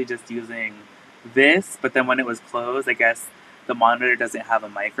initially just using this. But then when it was closed, I guess the monitor doesn't have a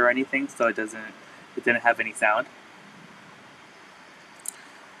mic or anything, so it didn't have any sound.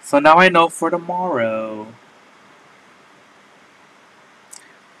 So now I know for tomorrow.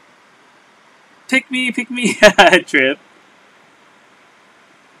 Pick me, Trip.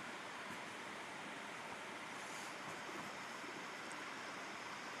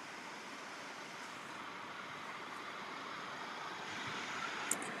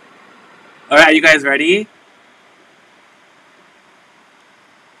 Alright, you guys ready?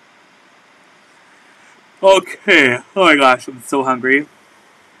 Okay. Oh my gosh, I'm so hungry.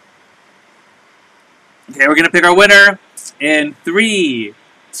 Okay, we're gonna pick our winner in 3,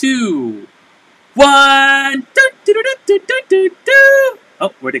 2, 1.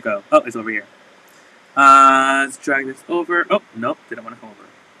 Oh, where'd it go? Oh, it's over here. Let's drag this over. Oh, nope, didn't want to come over.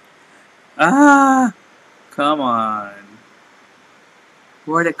 Ah, come on.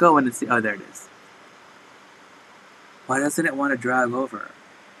 Where'd it go when it's... Oh, there it is. Why doesn't it want to drag over?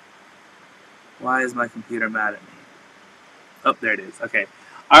 Why is my computer mad at me? Oh, there it is. Okay.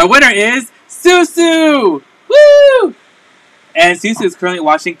 Our winner is Susu! Woo! And Susu is currently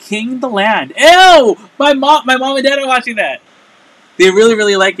watching King the Land. Ew! My mom and dad are watching that. They really,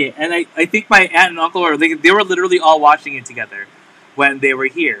 really like it. And I think my aunt and uncle they were literally all watching it together when they were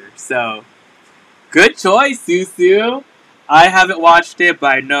here. So, good choice, Susu. I haven't watched it,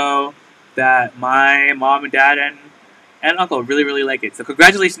 but I know that my mom and dad and uncle really, really like it. So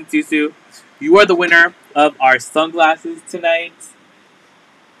congratulations, Susu. You are the winner of our sunglasses tonight.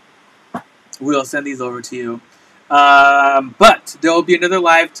 We'll send these over to you. But there will be another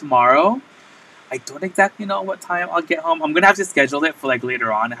live tomorrow. I don't exactly know what time I'll get home. I'm going to have to schedule it for like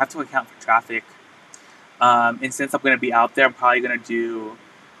later on. I have to account for traffic. And since I'm going to be out there, I'm probably going to do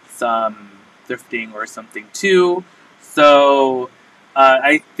some thrifting or something too. So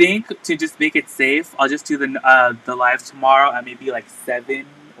I think to just make it safe, I'll just do the live tomorrow at maybe like 7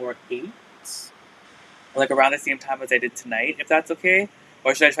 or 8. Like around the same time as I did tonight, if that's okay.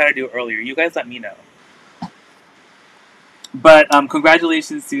 Or should I try to do it earlier? You guys let me know. But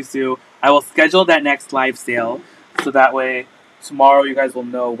congratulations, Susu. I will schedule that next live sale. So that way, tomorrow you guys will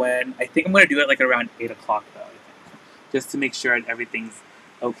know when. I think I'm going to do it like around 8 o'clock though. I think. Just to make sure everything's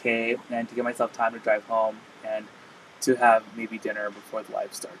okay. And to give myself time to drive home. And to have maybe dinner before the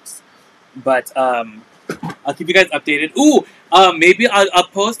live starts. But I'll keep you guys updated. Ooh! Maybe I'll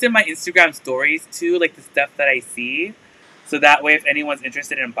post in my Instagram stories too. Like the stuff that I see. So that way, if anyone's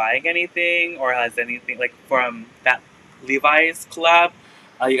interested in buying anything or has anything like from that Levi's collab,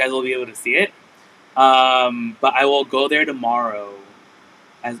 you guys will be able to see it. But I will go there tomorrow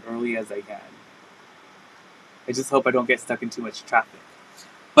as early as I can. I just hope I don't get stuck in too much traffic.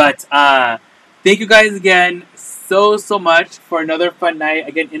 But thank you guys again so much for another fun night.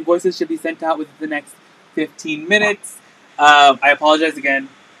 Again, invoices should be sent out within the next 15 minutes. I apologize again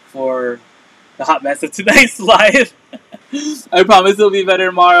for the hot mess of tonight's live. I promise it'll be better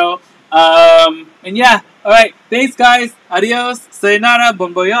tomorrow. And yeah, alright. Thanks, guys. Adios. Sayonara.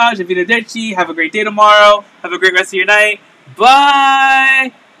 Bon voyage. Arrivederci. Have a great day tomorrow. Have a great rest of your night.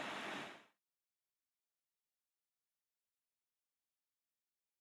 Bye.